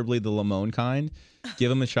 preferably the Limon kind, give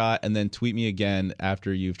them a shot, and then tweet me again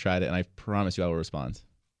after you've tried it, and I promise you I will respond.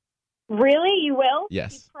 Really? You will?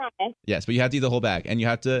 Yes. You promise? Yes, but you have to eat the whole bag, and you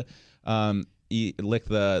have to lick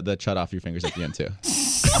the chud off your fingers at the end, too.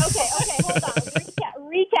 Okay, hold on.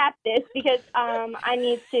 Recap this because I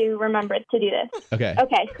need to remember to do this. Okay.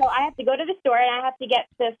 Okay, so I have to go to the store and I have to get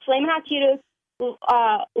the Flamin' Hot Cheetos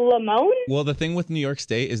Limon. Well, the thing with New York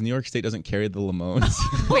State is New York State doesn't carry the limons.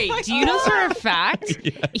 Wait, do you know for a fact?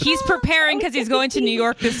 Yes. He's preparing because he's going to New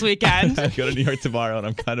York this weekend. I go to New York tomorrow, and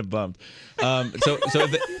I'm kind of bummed.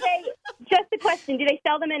 Just a question: do they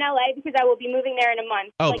sell them in LA? Because I will be moving there in a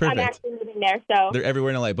month. Oh, perfect. I'm actually moving there, so they're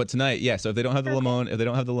everywhere in LA. But tonight, yeah. So if they don't have the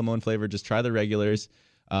limon flavor, just try the regulars.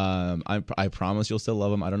 I promise you'll still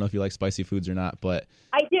love them. I don't know if you like spicy foods or not, but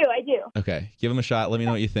I do. Okay, give them a shot. Let me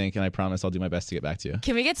know what you think, and I promise I'll do my best to get back to you.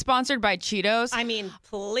 Can we get sponsored by Cheetos? I mean,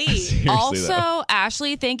 please. Seriously, also, though.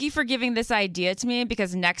 Ashley, thank you for giving this idea to me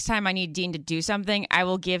because next time I need Dean to do something, I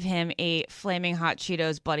will give him a Flaming Hot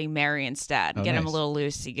Cheetos Bloody Mary instead. Get him a little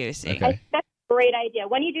loosey-goosey. Okay. That's a great idea.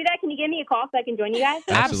 When you do that, can you give me a call so I can join you guys?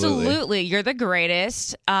 Absolutely. You're the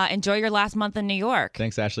greatest. Enjoy your last month in New York.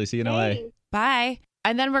 Thanks, Ashley. See you in LA. Bye.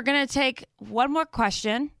 And then we're going to take one more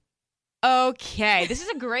question. Okay. This is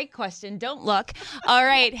a great question. Don't look. All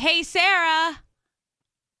right. Hey, Sarah.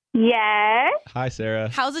 Yes. Hi, Sarah.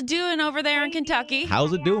 How's it doing over there in Kentucky?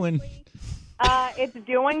 How's it doing? It's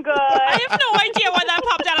doing good. I have no idea why that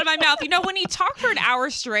popped out of my mouth. You know, when you talk for an hour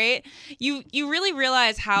straight, you really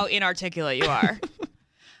realize how inarticulate you are.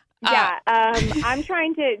 Yeah, I'm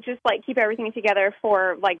trying to just keep everything together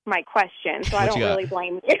for my question, so I don't really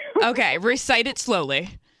blame you. Okay, recite it slowly.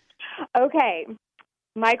 Okay,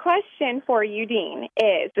 my question for you, Dean,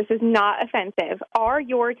 is: this is not offensive. Are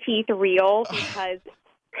your teeth real? Because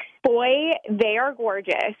Boy, they are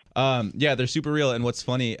gorgeous. Yeah, they're super real. And what's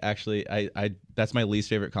funny, actually, I that's my least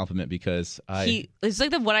favorite compliment because it's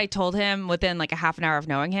like what I told him within like a half an hour of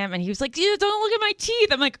knowing him, and he was like, "Dude, don't look at my teeth."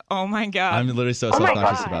 I'm like, "Oh my god." I'm literally so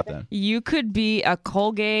self-conscious about them. You could be a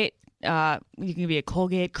Colgate. You can be a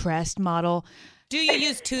Colgate Crest model. Do you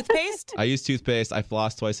use toothpaste? I use toothpaste. I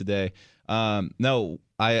floss twice a day. No,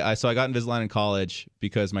 I got Invisalign in college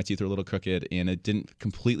because my teeth were a little crooked and it didn't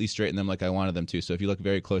completely straighten them like I wanted them to. So if you look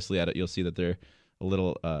very closely at it, you'll see that they're a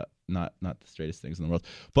little not the straightest things in the world.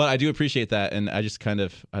 But I do appreciate that, and I just kind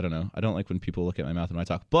of I don't know. I don't like when people look at my mouth when I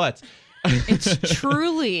talk. But it's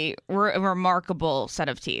truly a remarkable set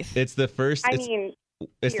of teeth. It's the first. It's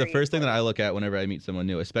the first thing seriously. that I look at whenever I meet someone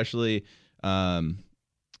new, especially.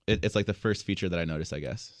 It's like the first feature that I notice, I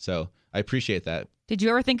guess. So I appreciate that. Did you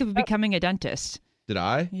ever think of becoming a dentist? Did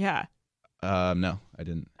I? Yeah. No, I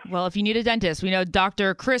didn't. Well, if you need a dentist, we know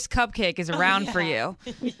Dr. Chris Cupcake is around for you.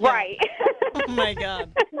 Right. Oh my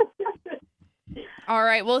god. All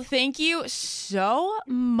right. Well, thank you so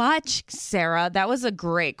much, Sarah. That was a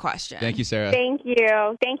great question. Thank you, Sarah. Thank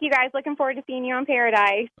you. Thank you, guys. Looking forward to seeing you on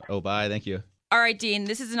Paradise. Oh, bye. Thank you. All right, Dean,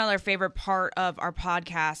 this is another favorite part of our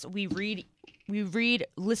podcast. We read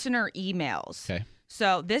listener emails. Okay.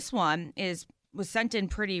 So this one was sent in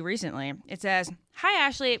pretty recently. It says, "Hi,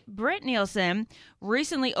 Ashley. Britt Nielsen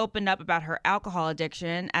recently opened up about her alcohol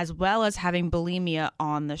addiction as well as having bulimia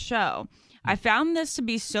on the show. I found this to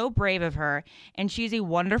be so brave of her, and she's a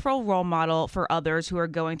wonderful role model for others who are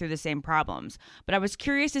going through the same problems. But I was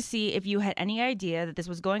curious to see if you had any idea that this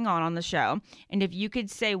was going on the show, and if you could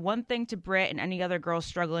say one thing to Britt and any other girls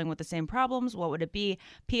struggling with the same problems, what would it be?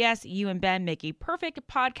 P.S. You and Ben make a perfect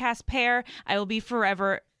podcast pair. I will be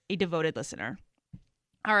forever a devoted listener."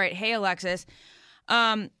 All right. Hey, Alexis.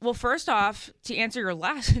 Well, first off, to answer your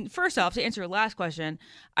last question,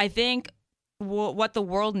 I think what the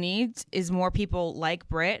world needs is more people like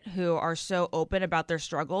Britt who are so open about their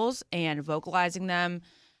struggles, and vocalizing them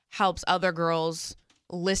helps other girls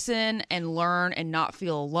listen and learn and not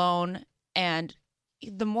feel alone. And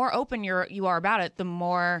the more open you are about it, the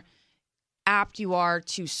more apt you are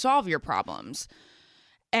to solve your problems.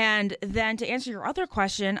 And then to answer your other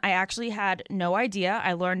question, I actually had no idea.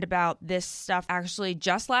 I learned about this stuff actually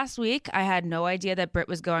just last week. I had no idea that Britt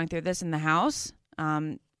was going through this in the house.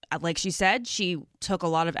 Like she said, she took a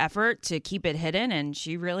lot of effort to keep it hidden, and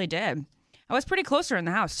she really did. I was pretty close to her in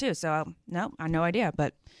the house, too, so no, I had no idea.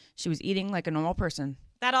 But she was eating like a normal person.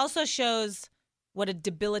 That also shows what a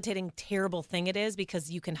debilitating, terrible thing it is,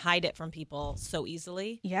 because you can hide it from people so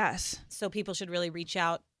easily. Yes. So people should really reach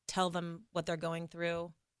out, tell them what they're going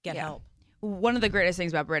through, get help. One of the greatest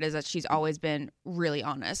things about Britt is that she's always been really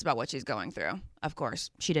honest about what she's going through. Of course,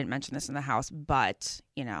 she didn't mention this in the house, but,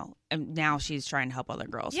 and now she's trying to help other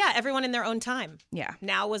girls. Yeah, everyone in their own time. Yeah.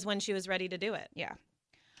 Now was when she was ready to do it. Yeah.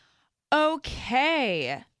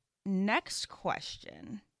 Okay. Next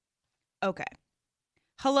question. Okay.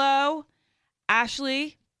 Hello,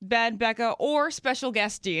 Ashley, Ben, Becca, or special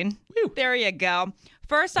guest Dean. Woo. There you go.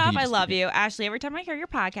 First off, I love you. Ashley, every time I hear your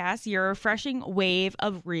podcast, you're a refreshing wave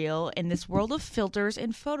of real in this world of filters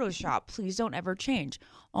and Photoshop. Please don't ever change.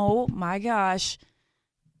 Oh my gosh.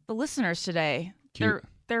 The listeners today, Cute.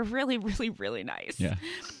 they're really, really, really nice. Yeah.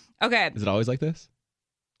 Okay. Is it always like this?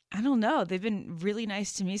 I don't know. They've been really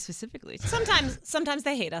nice to me specifically. Sometimes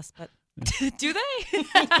they hate us, but do they?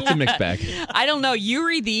 It's a mixed bag. I don't know. You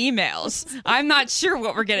read the emails. I'm not sure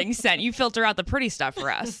what we're getting sent. You filter out the pretty stuff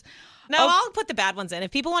for us. No, I'll put the bad ones in.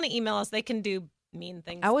 If people want to email us, they can do mean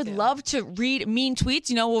things. I would love to read mean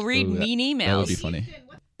tweets. We'll read mean emails. That would be funny.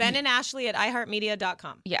 Ben and Ashley at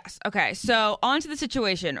iHeartMedia.com. Yes. Okay. So on to the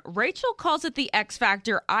situation. Rachel calls it the X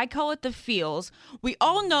factor. I call it the feels. We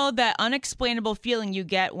all know that unexplainable feeling you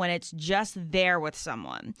get when it's just there with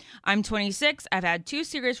someone. I'm 26. I've had 2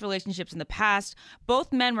 serious relationships in the past.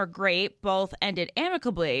 Both men were great. Both ended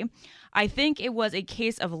amicably. I think it was a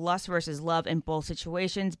case of lust versus love in both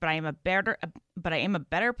situations, but I am a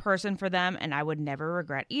better person for them, and I would never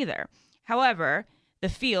regret either. However, the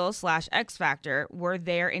feel/X factor were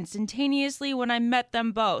there instantaneously when I met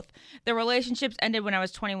them both. The relationships ended when I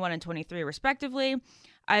was 21 and 23, respectively.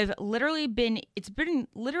 It's been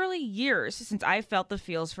literally years since I felt the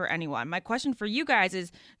feels for anyone. My question for you guys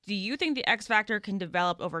is, do you think the X factor can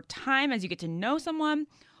develop over time as you get to know someone,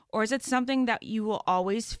 or is it something that you will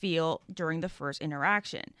always feel during the first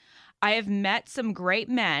interaction? I have met some great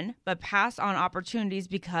men, but passed on opportunities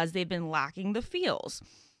because they've been lacking the feels.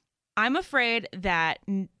 I'm afraid that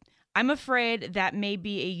may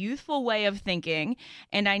be a youthful way of thinking,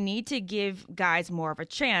 and I need to give guys more of a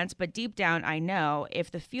chance, but deep down I know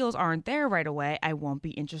if the feels aren't there right away, I won't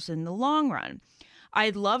be interested in the long run.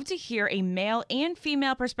 I'd love to hear a male and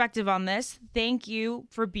female perspective on this. Thank you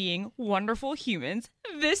for being wonderful humans.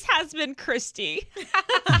 This has been Christy.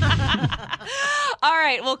 All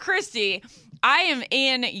right. Well, Christy, I am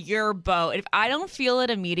in your boat. If I don't feel it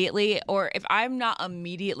immediately, or if I'm not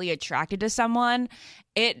immediately attracted to someone,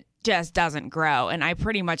 it just doesn't grow. And I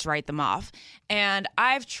pretty much write them off. And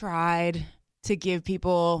I've tried to give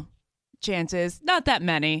people chances, not that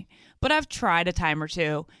many, but I've tried a time or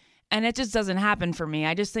two. And it just doesn't happen for me.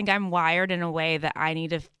 I just think I'm wired in a way that I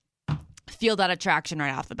need to feel that attraction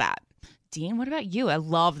right off the bat. Dean, what about you? I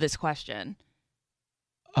love this question.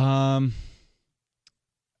 I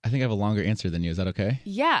think I have a longer answer than you. Is that okay?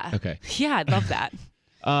 Yeah. Okay. Yeah, I'd love that.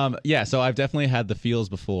 Yeah, so I've definitely had the feels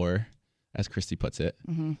before, as Christy puts it.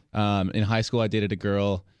 Mm-hmm. In high school, I dated a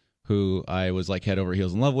girl who I was like head over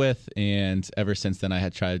heels in love with, and ever since then, I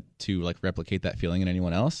had tried to like replicate that feeling in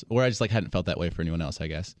anyone else, or I just like hadn't felt that way for anyone else, I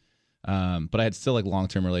guess. But I had still like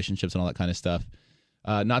long-term relationships and all that kind of stuff.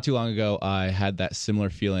 Not too long ago, I had that similar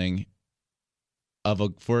feeling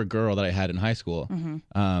for a girl that I had in high school.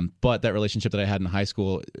 Mm-hmm. But that relationship that I had in high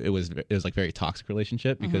school, it was like very toxic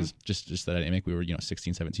relationship because just the dynamic, we were,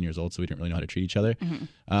 16, 17 years old. So we didn't really know how to treat each other.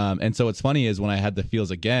 And so what's funny is when I had the feels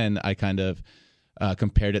again, I kind of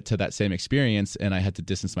compared it to that same experience, and I had to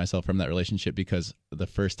distance myself from that relationship because the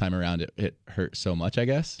first time around it hurt so much, I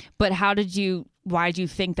guess. But why did you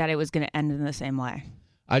think that it was going to end in the same way?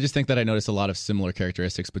 I just think that I noticed a lot of similar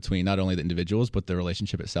characteristics between not only the individuals, but the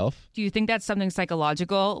relationship itself. Do you think that's something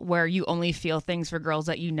psychological where you only feel things for girls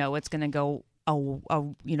that you know it's going to go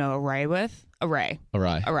awry with? Awry.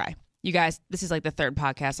 You guys, this is like the third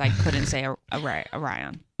podcast I couldn't say awry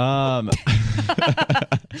on.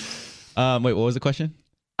 Wait, what was the question?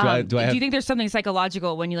 Do you think there's something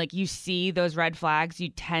psychological when you see those red flags, you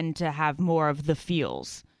tend to have more of the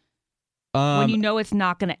feels when you know it's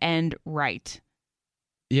not going to end right?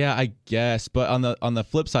 Yeah, I guess. But on the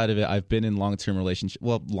flip side of it, I've been in long-ish term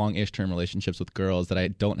relationships with girls that I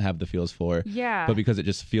don't have the feels for. Yeah. But because it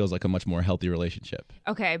just feels like a much more healthy relationship.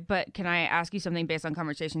 Okay, but can I ask you something based on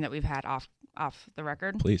conversation that we've had off the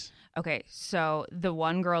record? Please. Okay, so the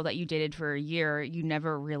one girl that you dated for a year, you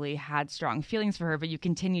never really had strong feelings for her, but you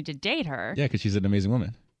continued to date her. Yeah, because she's an amazing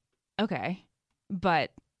woman. Okay,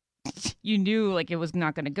 but you knew it was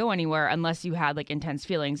not going to go anywhere unless you had intense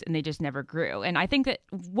feelings, and they just never grew. And I think that,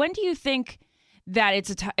 when do you think that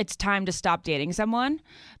it's time to stop dating someone?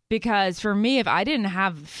 Because for me, if I didn't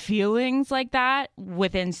have feelings like that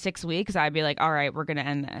within 6 weeks, I'd be like, all right, we're going to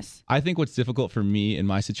end this. I think what's difficult for me in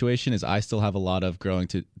my situation is I still have a lot of growing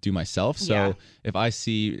to do myself. So if I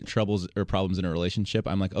see troubles or problems in a relationship,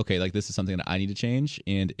 I'm like, okay, this is something that I need to change.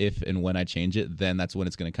 And if and when I change it, then that's when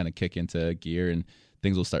it's going to kind of kick into gear and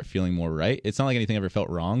things will start feeling more right. It's not like anything ever felt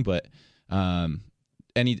wrong, but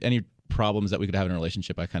any problems that we could have in a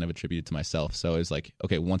relationship, I kind of attributed to myself. So it's like,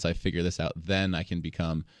 okay, once I figure this out, then I can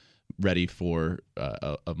become ready for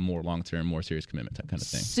a more long-term, more serious commitment type kind of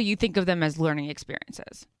thing. So you think of them as learning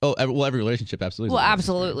experiences? Oh, every relationship, absolutely. Well,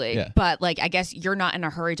 absolutely. Yeah. But I guess you're not in a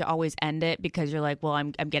hurry to always end it because you're like, well,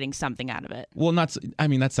 I'm getting something out of it. Well,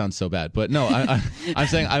 that sounds so bad, but no, I'm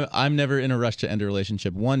saying I'm never in a rush to end a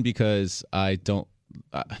relationship. One, because I don't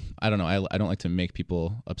know. I don't like to make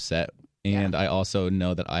people upset. And I also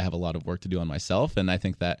know that I have a lot of work to do on myself. And I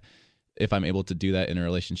think that if I'm able to do that in a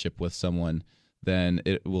relationship with someone, then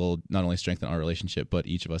it will not only strengthen our relationship, but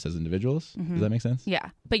each of us as individuals. Mm-hmm. Does that make sense? Yeah.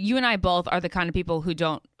 But you and I both are the kind of people who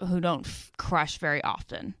don't crush very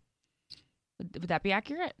often. Would that be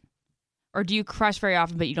accurate? Or do you crush very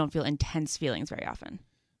often, but you don't feel intense feelings very often?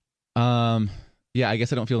 Yeah, I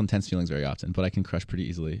guess I don't feel intense feelings very often, but I can crush pretty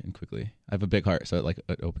easily and quickly. I have a big heart, so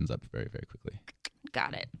it opens up very, very quickly.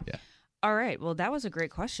 Got it. Yeah. All right. Well, that was a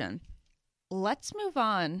great question. Let's move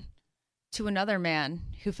on to another man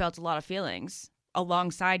who felt a lot of feelings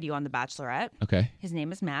alongside you on The Bachelorette. Okay. His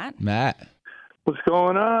name is Matt. Matt. What's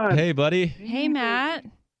going on? Hey, buddy. Hey, Matt.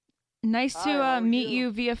 Nice to meet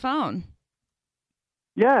you via phone.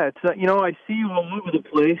 Yeah, it's I see you all over the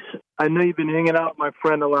place. I know you've been hanging out with my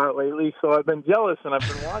friend a lot lately, so I've been jealous and I've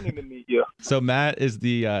been wanting to meet you. So Matt is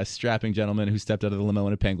the strapping gentleman who stepped out of the limo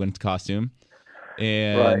in a penguin costume.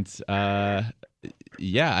 And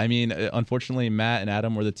yeah, I mean, unfortunately, Matt and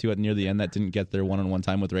Adam were the two near the end that didn't get their one-on-one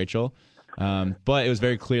time with Rachel. But it was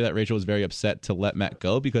very clear that Rachel was very upset to let Matt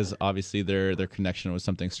go because obviously their connection was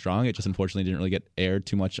something strong. It just unfortunately didn't really get aired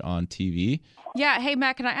too much on TV. Yeah. Hey,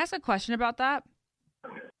 Matt, can I ask a question about that?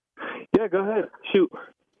 Yeah, go ahead. Shoot.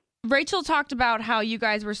 Rachel talked about how you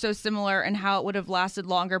guys were so similar and how it would have lasted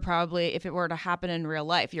longer probably if it were to happen in real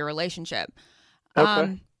life, your relationship.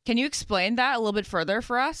 Okay. Can you explain that a little bit further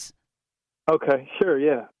for us? Okay, sure,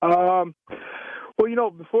 yeah.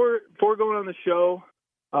 Well, before going on the show,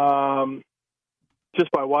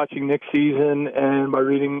 just by watching Nick's season and by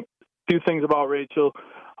reading a few things about Rachel,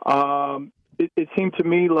 it seemed to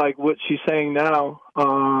me like what she's saying now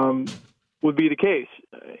would be the case.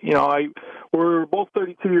 We're both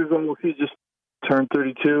 32 years old. She just turned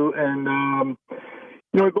 32, and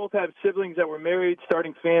we both have siblings that were married,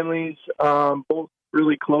 starting families, both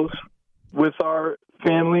really close with our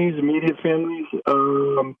families, immediate families.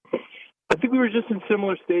 I think we were just in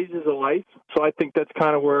similar stages of life, so I think that's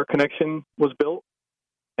kind of where our connection was built.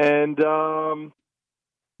 And, a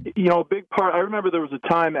big part, I remember there was a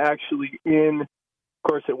time actually of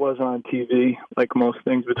course it wasn't on TV, like most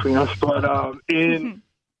things between us, but in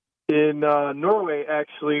Norway,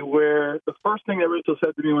 actually, where the first thing that Rachel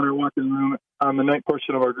said to me when I walked in the room on the night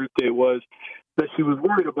portion of our group date was that she was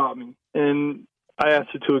worried about me. And I asked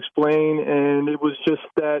her to explain, and it was just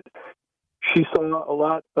that she saw a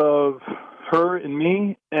lot of her in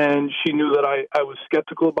me, and she knew that I was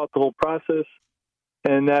skeptical about the whole process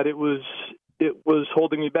and that it was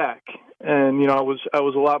holding me back. And, I was a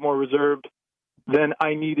lot more reserved than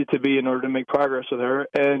I needed to be in order to make progress with her.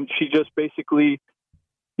 And she just basically,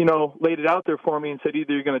 laid it out there for me and said,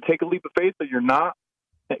 either you're going to take a leap of faith or you're not,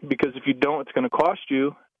 because if you don't, it's going to cost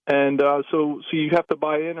you. And so you have to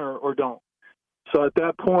buy in or don't. So at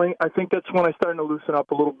that point, I think that's when I started to loosen up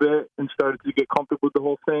a little bit and started to get comfortable with the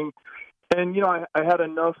whole thing. And, I had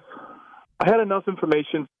enough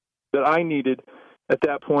information that I needed at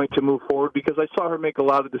that point to move forward, because I saw her make a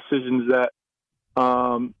lot of decisions that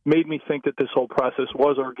made me think that this whole process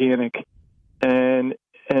was organic and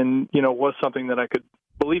was something that I could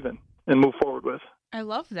believe in and move forward with. I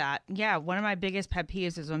love that. Yeah, one of my biggest pet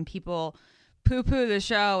peeves is when people poo-poo the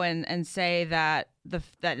show and say that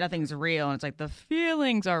that nothing's real, and it's like the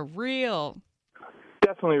feelings are real.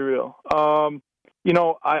 Definitely real.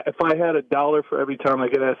 If I had $1 for every time I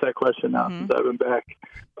get asked that question now since I've been back,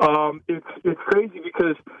 it's crazy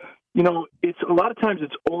because it's a lot of times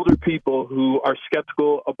it's older people who are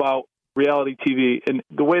skeptical about reality TV, and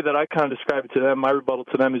the way that I kind of describe it to them, my rebuttal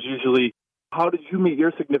to them is usually, how did you meet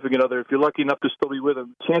your significant other? If you're lucky enough to still be with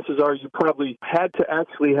them, chances are you probably had to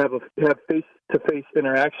actually have face-to-face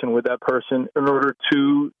interaction with that person in order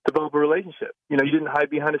to develop a relationship. You didn't hide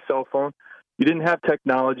behind a cell phone. You didn't have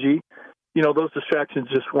technology. Those distractions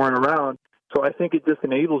just weren't around. So I think it just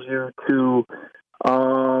enables you to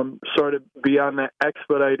sort of be on that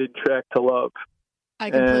expedited track to love.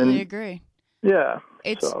 I completely agree. Yeah.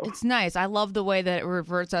 It's nice. I love the way that it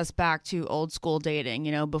reverts us back to old school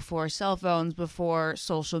dating, before cell phones, before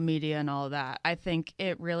social media and all of that. I think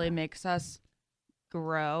it really makes us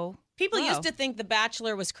grow. People used to think The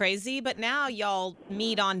Bachelor was crazy, but now y'all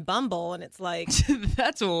meet on Bumble, and it's like...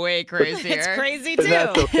 That's way crazier. It's crazy, too.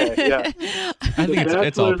 That's okay, yeah. I think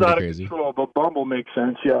it's all pretty crazy. Control, but Bumble makes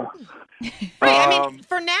sense, yeah. Right,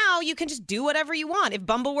 for now, you can just do whatever you want. If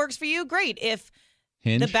Bumble works for you, great. If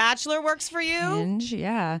Hinge? The Bachelor works for you... Hinge,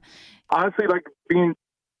 yeah. Honestly, like being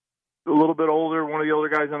a little bit older, one of the older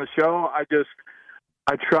guys on the show,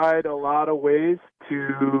 I tried a lot of ways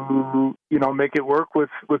to, make it work with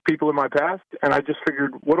people in my past, and I just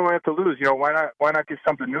figured, what do I have to lose? Why not give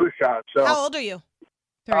something new a shot? So, how old are you?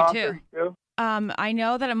 32. I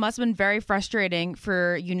know that it must have been very frustrating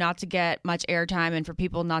for you not to get much airtime and for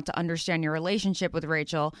people not to understand your relationship with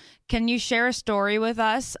Rachel. Can you share a story with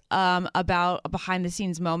us about a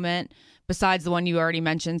behind-the-scenes moment besides the one you already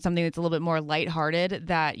mentioned, something that's a little bit more lighthearted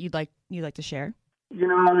that you'd like to share?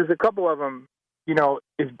 There's a couple of them.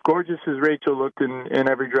 As gorgeous as Rachel looked in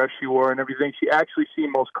every dress she wore and everything, she actually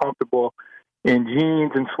seemed most comfortable in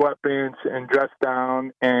jeans and sweatpants and dressed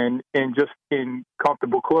down and just in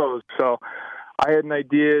comfortable clothes. So I had an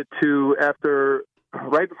idea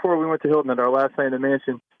right before we went to Hilton at our last night in the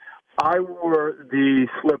mansion, I wore the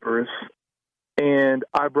slippers, and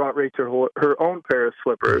I brought Rachel her own pair of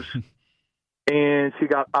slippers, and she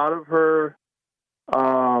got out of her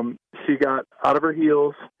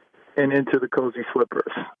heels and into the cozy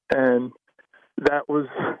slippers. And that was,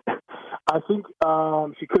 I think,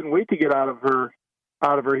 she couldn't wait to get out of her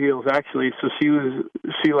heels, actually. So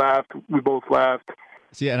she laughed. We both laughed.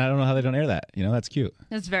 See, and I don't know how they don't air that. That's cute.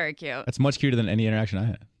 That's very cute. That's much cuter than any interaction I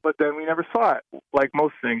had. But then we never saw it. Like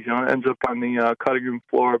most things, it ends up on the cutting room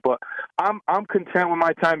floor. But I'm content with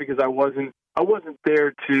my time because I wasn't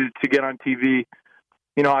there to get on TV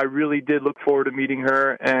I really did look forward to meeting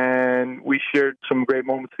her, and we shared some great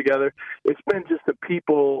moments together. It's been just the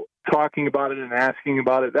people talking about it and asking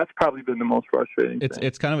about it. That's probably been the most frustrating thing.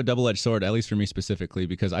 It's kind of a double-edged sword, at least for me specifically,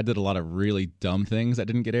 because I did a lot of really dumb things that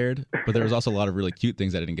didn't get aired, but there was also a lot of really cute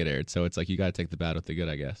things that didn't get aired. So it's like you got to take the bad with the good,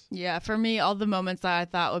 I guess. Yeah, for me, all the moments that I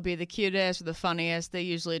thought would be the cutest or the funniest, they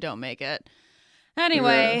usually don't make it.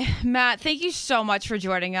 Anyway, Matt, thank you so much for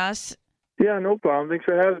joining us. Yeah, no problem. Thanks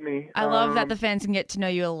for having me. I love that the fans can get to know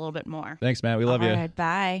you a little bit more. Thanks, Matt. We love you. All right,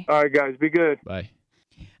 bye. All right, guys. Be good. Bye.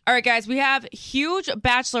 All right, guys, we have huge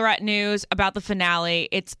Bachelorette news about the finale.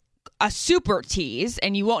 It's a super tease,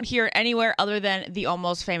 and you won't hear it anywhere other than the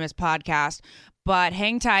Almost Famous podcast. But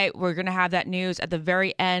hang tight. We're going to have that news at the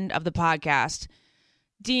very end of the podcast.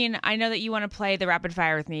 Dean, I know that you want to play the rapid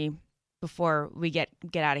fire with me before we get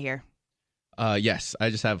out of here. Yes,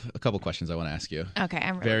 I just have a couple questions I want to ask you. Okay,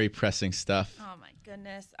 I'm ready. Very pressing stuff. Oh, my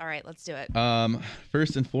goodness. All right, let's do it.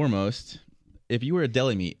 First and foremost, if you were a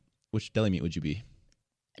deli meat, which deli meat would you be?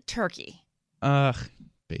 Turkey.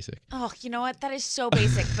 Basic. Oh, you know what? That is so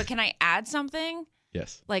basic. But can I add something?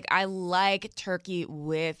 Yes. Like, I like turkey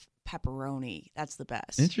with pepperoni. That's the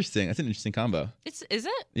best. Interesting. That's an interesting combo. Is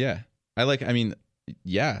it? Yeah. A lot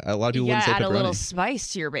of people wouldn't say pepperoni. Add a little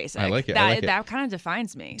spice to your basic. I like it. That kind of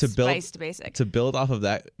defines me. Spice to basic. To build off of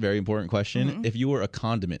that very important question, if you were a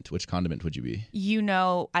condiment, which condiment would you be?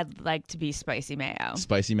 I'd like to be spicy mayo.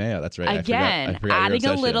 Spicy mayo, that's right. Again, I forgot adding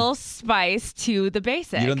a little spice to the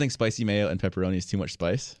basic. You don't think spicy mayo and pepperoni is too much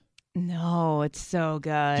spice? No, it's so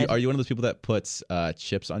good. Are you one of those people that puts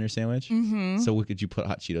chips on your sandwich? Mm-hmm. So could you put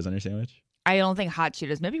hot Cheetos on your sandwich? I don't think hot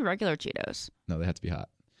Cheetos. Maybe regular Cheetos. No, they have to be hot.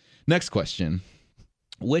 Next question.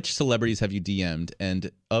 Which celebrities have you DM'd,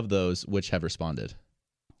 and of those, which have responded?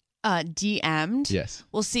 DM'd? Yes.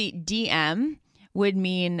 Well, see, DM would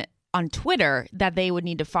mean on Twitter that they would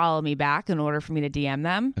need to follow me back in order for me to DM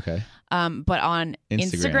them. Okay. But on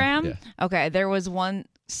Instagram yeah. Okay, there was one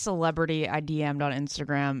celebrity I DM'd on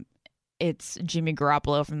Instagram. It's Jimmy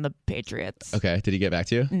Garoppolo from the Patriots. Okay. Did he get back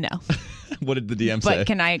to you? No. What did the DM say? But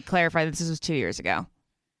can I clarify that this was 2 years ago?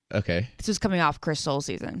 Okay. This was coming off Chris Soul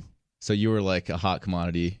season. So you were like a hot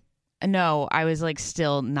commodity. No, I was like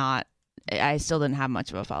still not. I still didn't have much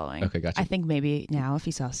of a following. Okay, gotcha. I think maybe now if he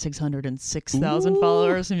saw 606,000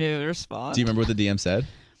 followers, maybe he would respond. Do you remember what the DM said?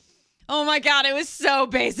 Oh my God, it was so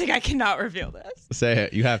basic. I cannot reveal this. Say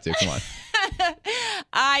it. You have to. Come on.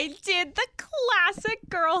 I did the classic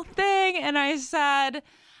girl thing, and I said,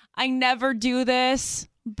 I never do this,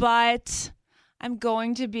 but I'm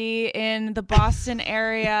going to be in the Boston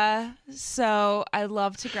area, so I'd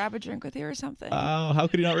love to grab a drink with you or something. Oh, how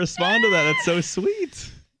could he not respond to that? That's so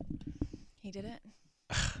sweet. He didn't.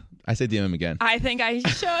 I say DM him again. I think I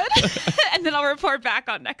should, and then I'll report back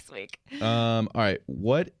on next week. All right.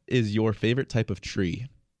 What is your favorite type of tree?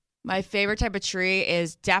 My favorite type of tree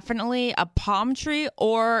is definitely a palm tree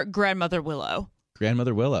or grandmother willow.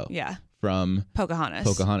 Grandmother willow? Yeah. From Pocahontas.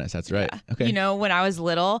 Pocahontas, that's right. Yeah. Okay. You know, when I was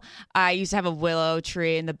little, I used to have a willow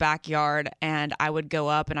tree in the backyard, and I would go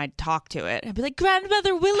up and I'd talk to it. I'd be like,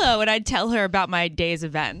 Grandmother Willow, and I'd tell her about my day's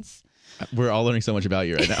events. We're all learning so much about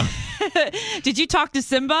you right now. Did you talk to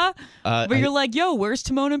Simba? You're like, yo, where's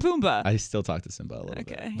Timon and Pumbaa? I still talk to Simba a little bit.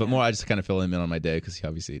 Yeah. But more, I just kind of fill him in on my day because he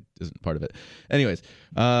obviously isn't part of it. Anyways,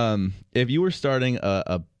 if you were starting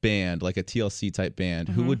a band, like a TLC type band,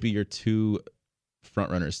 who would be your two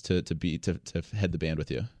front runners to head the band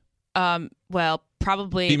with you? Well,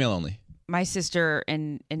 probably female only. My sister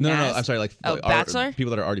and No, I'm sorry. Like Bachelor?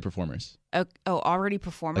 People that are already performers. Oh, already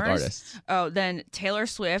performers? Like artists. Oh, then Taylor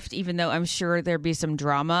Swift, even though I'm sure there'd be some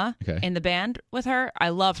drama in the band with her. I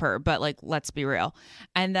love her, but like, let's be real.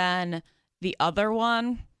 And then the other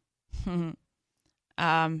one,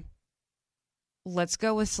 let's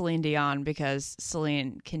go with Celine Dion because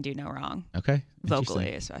Celine can do no wrong. Okay.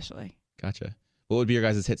 Vocally, especially. Gotcha. What would be your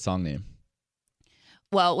guys' hit song name?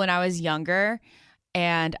 Well, when I was younger,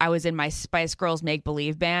 and I was in my Spice Girls Make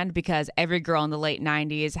Believe band because every girl in the late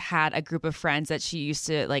 90s had a group of friends that she used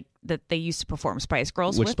to that they used to perform Spice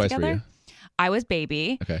Girls Which with Spice together. were you? I was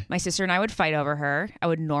Baby. Okay. My sister and I would fight over her. I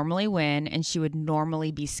would normally win, and she would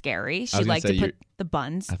normally be scary. She'd like to put the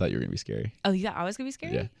buns. I thought you were going to be scary. Oh, yeah, I was going to be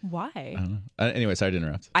scary? Yeah. Why? I don't know. Anyway, sorry to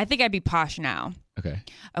interrupt. I think I'd be Posh now.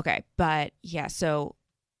 Okay. But yeah, so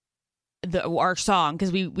our song,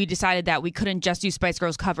 because we decided that we couldn't just do Spice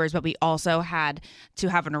Girls covers, but we also had to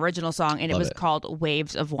have an original song, and it was called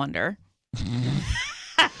Waves of Wonder.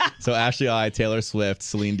 So Ashley I, Taylor Swift,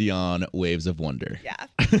 Celine Dion, Waves of Wonder. Yeah.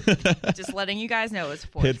 Just letting you guys know it was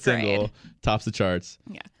fourth Hit grade. single, tops the charts.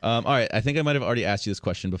 Yeah. All right. I think I might have already asked you this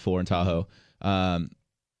question before in Tahoe.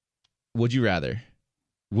 Would you rather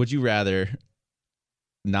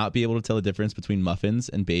not be able to tell the difference between muffins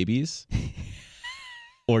and babies,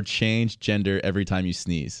 or change gender every time you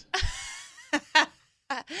sneeze?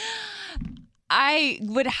 I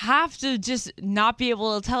would have to just not be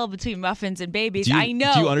able to tell between muffins and babies. I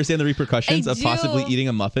know. Do you understand the repercussions of do. possibly eating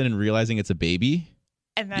a muffin and realizing it's a baby?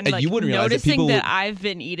 And then You wouldn't realize it. noticing People that would- I've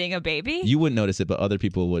been eating a baby? You wouldn't notice it, but other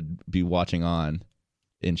people would be watching on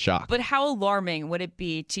in shock. But how alarming would it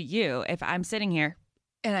be to you if I'm sitting here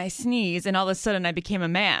and I sneeze and all of a sudden I became a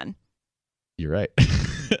man? You're right.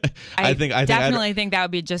 I definitely think that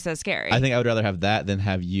would be just as scary. I think I would rather have that than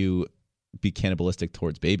have you be cannibalistic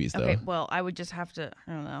towards babies, though. Okay, well, I would just have to,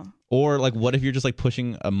 I don't know. Or like, what if you're just like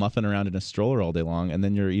pushing a muffin around in a stroller all day long, and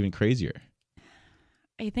then you're even crazier?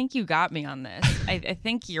 I think you got me on this. I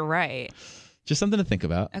think you're right. Just something to think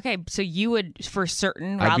about. Okay, so you would for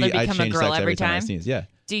certain I'd rather become a change girl sex every I time? sneeze. Yeah.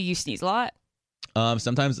 Do you sneeze a lot?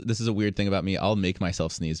 Sometimes this is a weird thing about me. I'll make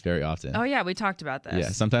myself sneeze very often. Oh yeah, we talked about this. Yeah.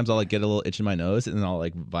 Sometimes I'll like get a little itch in my nose, and then I'll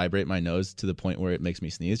like vibrate my nose to the point where it makes me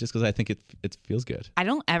sneeze, just because I think it feels good. I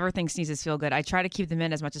don't ever think sneezes feel good. I try to keep them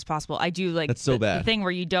in as much as possible. I do like That's so bad. the thing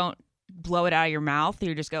where you don't blow it out of your mouth.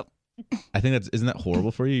 You just go. I think isn't that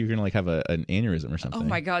horrible for you? You're gonna like have an aneurysm or something. Oh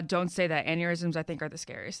my god! Don't say that. Aneurysms, I think, are the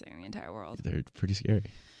scariest thing in the entire world. They're pretty scary.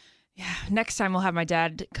 Yeah. Next time we'll have my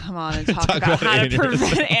dad come on and talk about how to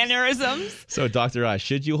prevent aneurysms. So, Dr. I,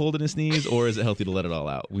 should you hold in a sneeze, or is it healthy to let it all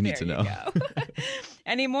out? We need to know.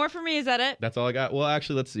 Any more for me? Is that it? That's all I got. Well,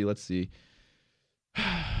 actually, let's see.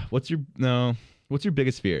 What's your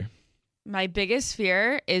biggest fear? My biggest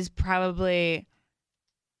fear is probably,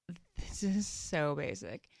 this is so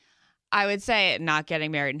basic. I would say not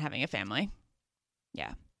getting married and having a family.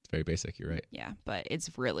 Yeah. It's very basic. You're right. Yeah, but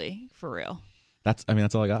it's really for real. That's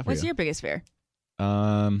all I got for What's you. your biggest fear?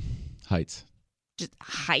 Heights. Just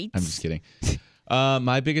heights? I'm just kidding.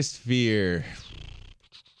 My biggest fear,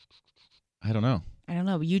 I don't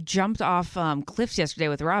know. You jumped off cliffs yesterday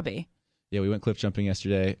with Robbie. Yeah, we went cliff jumping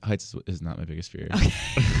yesterday. Heights is not my biggest fear. Okay.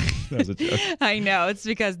 That was a joke. I know. It's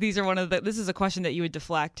because these are this is a question that you would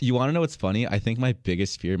deflect. You want to know what's funny? I think my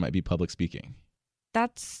biggest fear might be public speaking.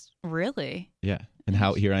 That's really? Yeah. And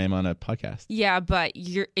how here I am on a podcast. Yeah, but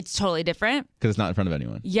it's totally different. Because it's not in front of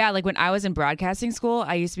anyone. Yeah, like when I was in broadcasting school,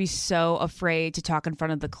 I used to be so afraid to talk in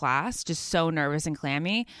front of the class, just so nervous and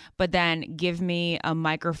clammy. But then give me a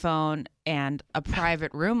microphone and a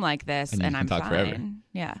private room like this, and I'm fine. Forever.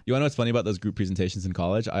 Yeah. You want to know what's funny about those group presentations in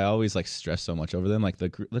college? I always like stress so much over them. Like the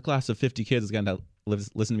class of 50 kids is going to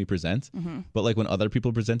listen to me present. Mm-hmm. But like when other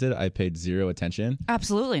people presented, I paid zero attention.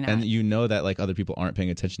 Absolutely not. And you know that like other people aren't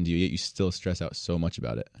paying attention to you, yet you still stress out so much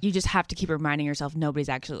about it. You just have to keep reminding yourself nobody's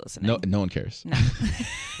actually listening. No one cares. No.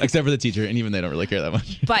 Except for the teacher, and even they don't really care that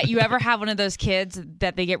much. But you ever have one of those kids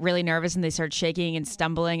that they get really nervous and they start shaking and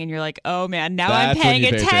stumbling, and you're like, oh man, now I'm paying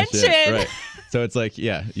attention. Right. So it's like,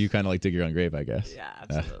 yeah, you kind of like dig your own grave, I guess. Yeah,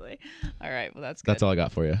 absolutely. All right, well, that's good. That's all I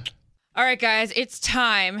got for you. All right, guys, it's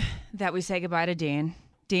time that we say goodbye to Dean.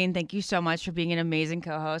 Dean, thank you so much for being an amazing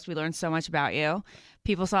co-host. We learned so much about you.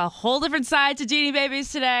 People saw a whole different side to Genie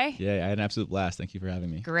Babies today. Yeah, I had an absolute blast. Thank you for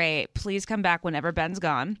having me. Great. Please come back whenever Ben's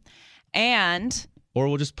gone. Or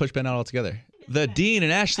we'll just push Ben out altogether. The Dean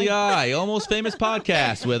and Ashley I Almost Famous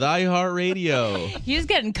podcast with iHeartRadio. He's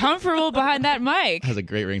getting comfortable behind that mic. Has a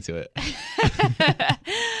great ring to it.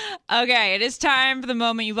 Okay, it is time for the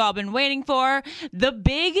moment you've all been waiting for. The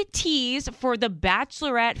big tease for the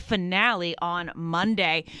Bachelorette finale on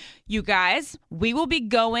Monday. You guys, we will be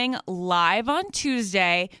going live on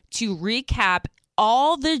Tuesday to recap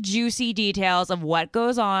all the juicy details of what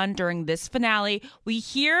goes on during this finale. We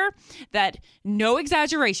hear that, no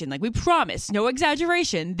exaggeration, like we promise, no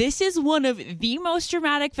exaggeration, this is one of the most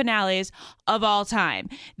dramatic finales of all time.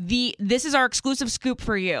 This is our exclusive scoop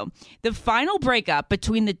for you. The final breakup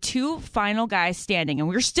between the two final guys standing, and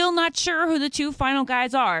we're still not sure who the two final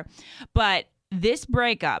guys are, but this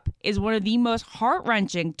breakup is one of the most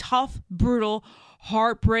heart-wrenching, tough, brutal,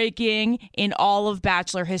 heartbreaking in all of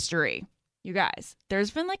Bachelor history. You guys, there's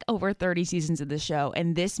been like over 30 seasons of this show,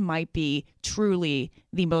 and this might be truly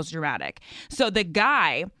the most dramatic. So the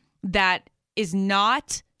guy that is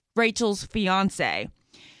not Rachel's fiance,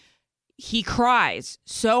 he cries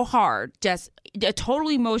so hard, just a total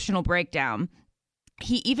emotional breakdown.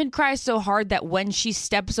 He even cries so hard that when she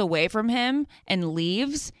steps away from him and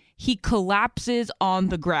leaves, he collapses on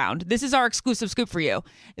the ground. This is our exclusive scoop for you.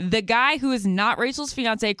 The guy who is not Rachel's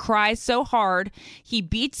fiance cries so hard, he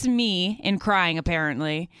beats me in crying,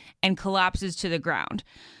 apparently, and collapses to the ground.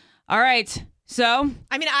 All right, so.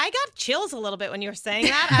 I mean, I got chills a little bit when you were saying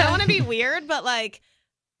that. I don't want to be weird, but like,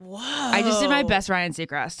 whoa. I just did my best Ryan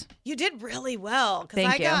Seacrest. You did really well.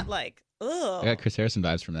 Thank you. Got like I got Chris Harrison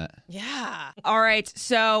vibes from that. Yeah. All right.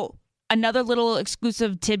 So another little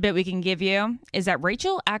exclusive tidbit we can give you is that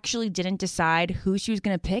Rachel actually didn't decide who she was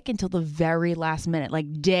going to pick until the very last minute,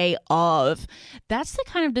 like day of. That's the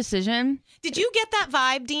kind of decision. Did you get that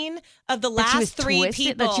vibe, Dean, of the last three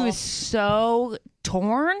people? That she was so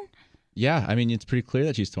torn? Yeah, I mean, it's pretty clear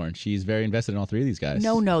that she's torn. She's very invested in all three of these guys.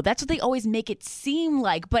 No. That's what they always make it seem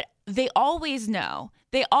like, but they always know.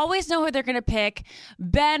 They always know who they're going to pick.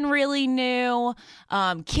 Ben really knew.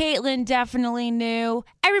 Caitlyn definitely knew.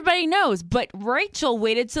 Everybody knows, but Rachel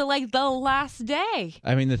waited till like the last day.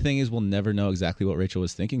 I mean, the thing is, we'll never know exactly what Rachel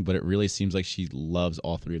was thinking, but it really seems like she loves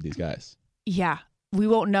all three of these guys. Yeah. We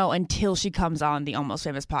won't know until she comes on the Almost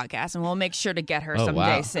Famous podcast, and we'll make sure to get her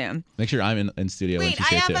someday soon. Make sure I'm in studio when she's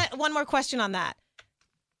here too. Wait, I have one more question on that.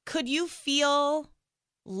 Could you feel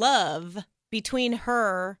love between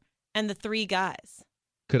her and the three guys?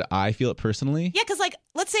 Could I feel it personally? Yeah, because like,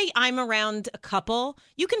 let's say I'm around a couple.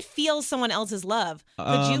 You can feel someone else's love.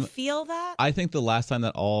 Could you feel that? I think the last time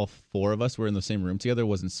that all four of us were in the same room together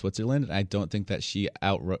was in Switzerland, and I don't think that she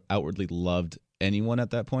outwardly loved anyone at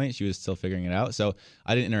that point. She was still figuring it out. So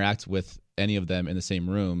I didn't interact with any of them in the same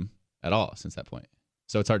room at all since that point.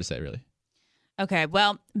 So it's hard to say, really. Okay,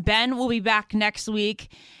 well, Ben will be back next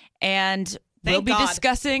week, and we'll be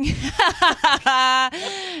discussing.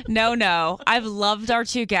 No. I've loved our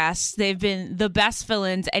two guests. They've been the best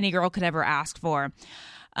fill-ins any girl could ever ask for.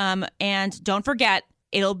 And don't forget,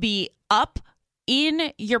 it'll be up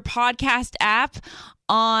in your podcast app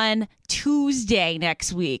on Tuesday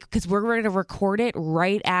next week because we're going to record it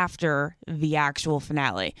right after the actual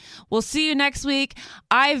finale. We'll see you next week.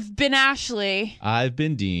 I've been Ashley. I've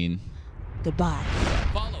been Dean. Goodbye.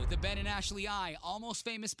 Follow the Ben and Ashley Almost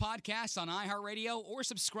Famous podcast on iHeartRadio or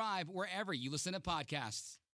subscribe wherever you listen to podcasts.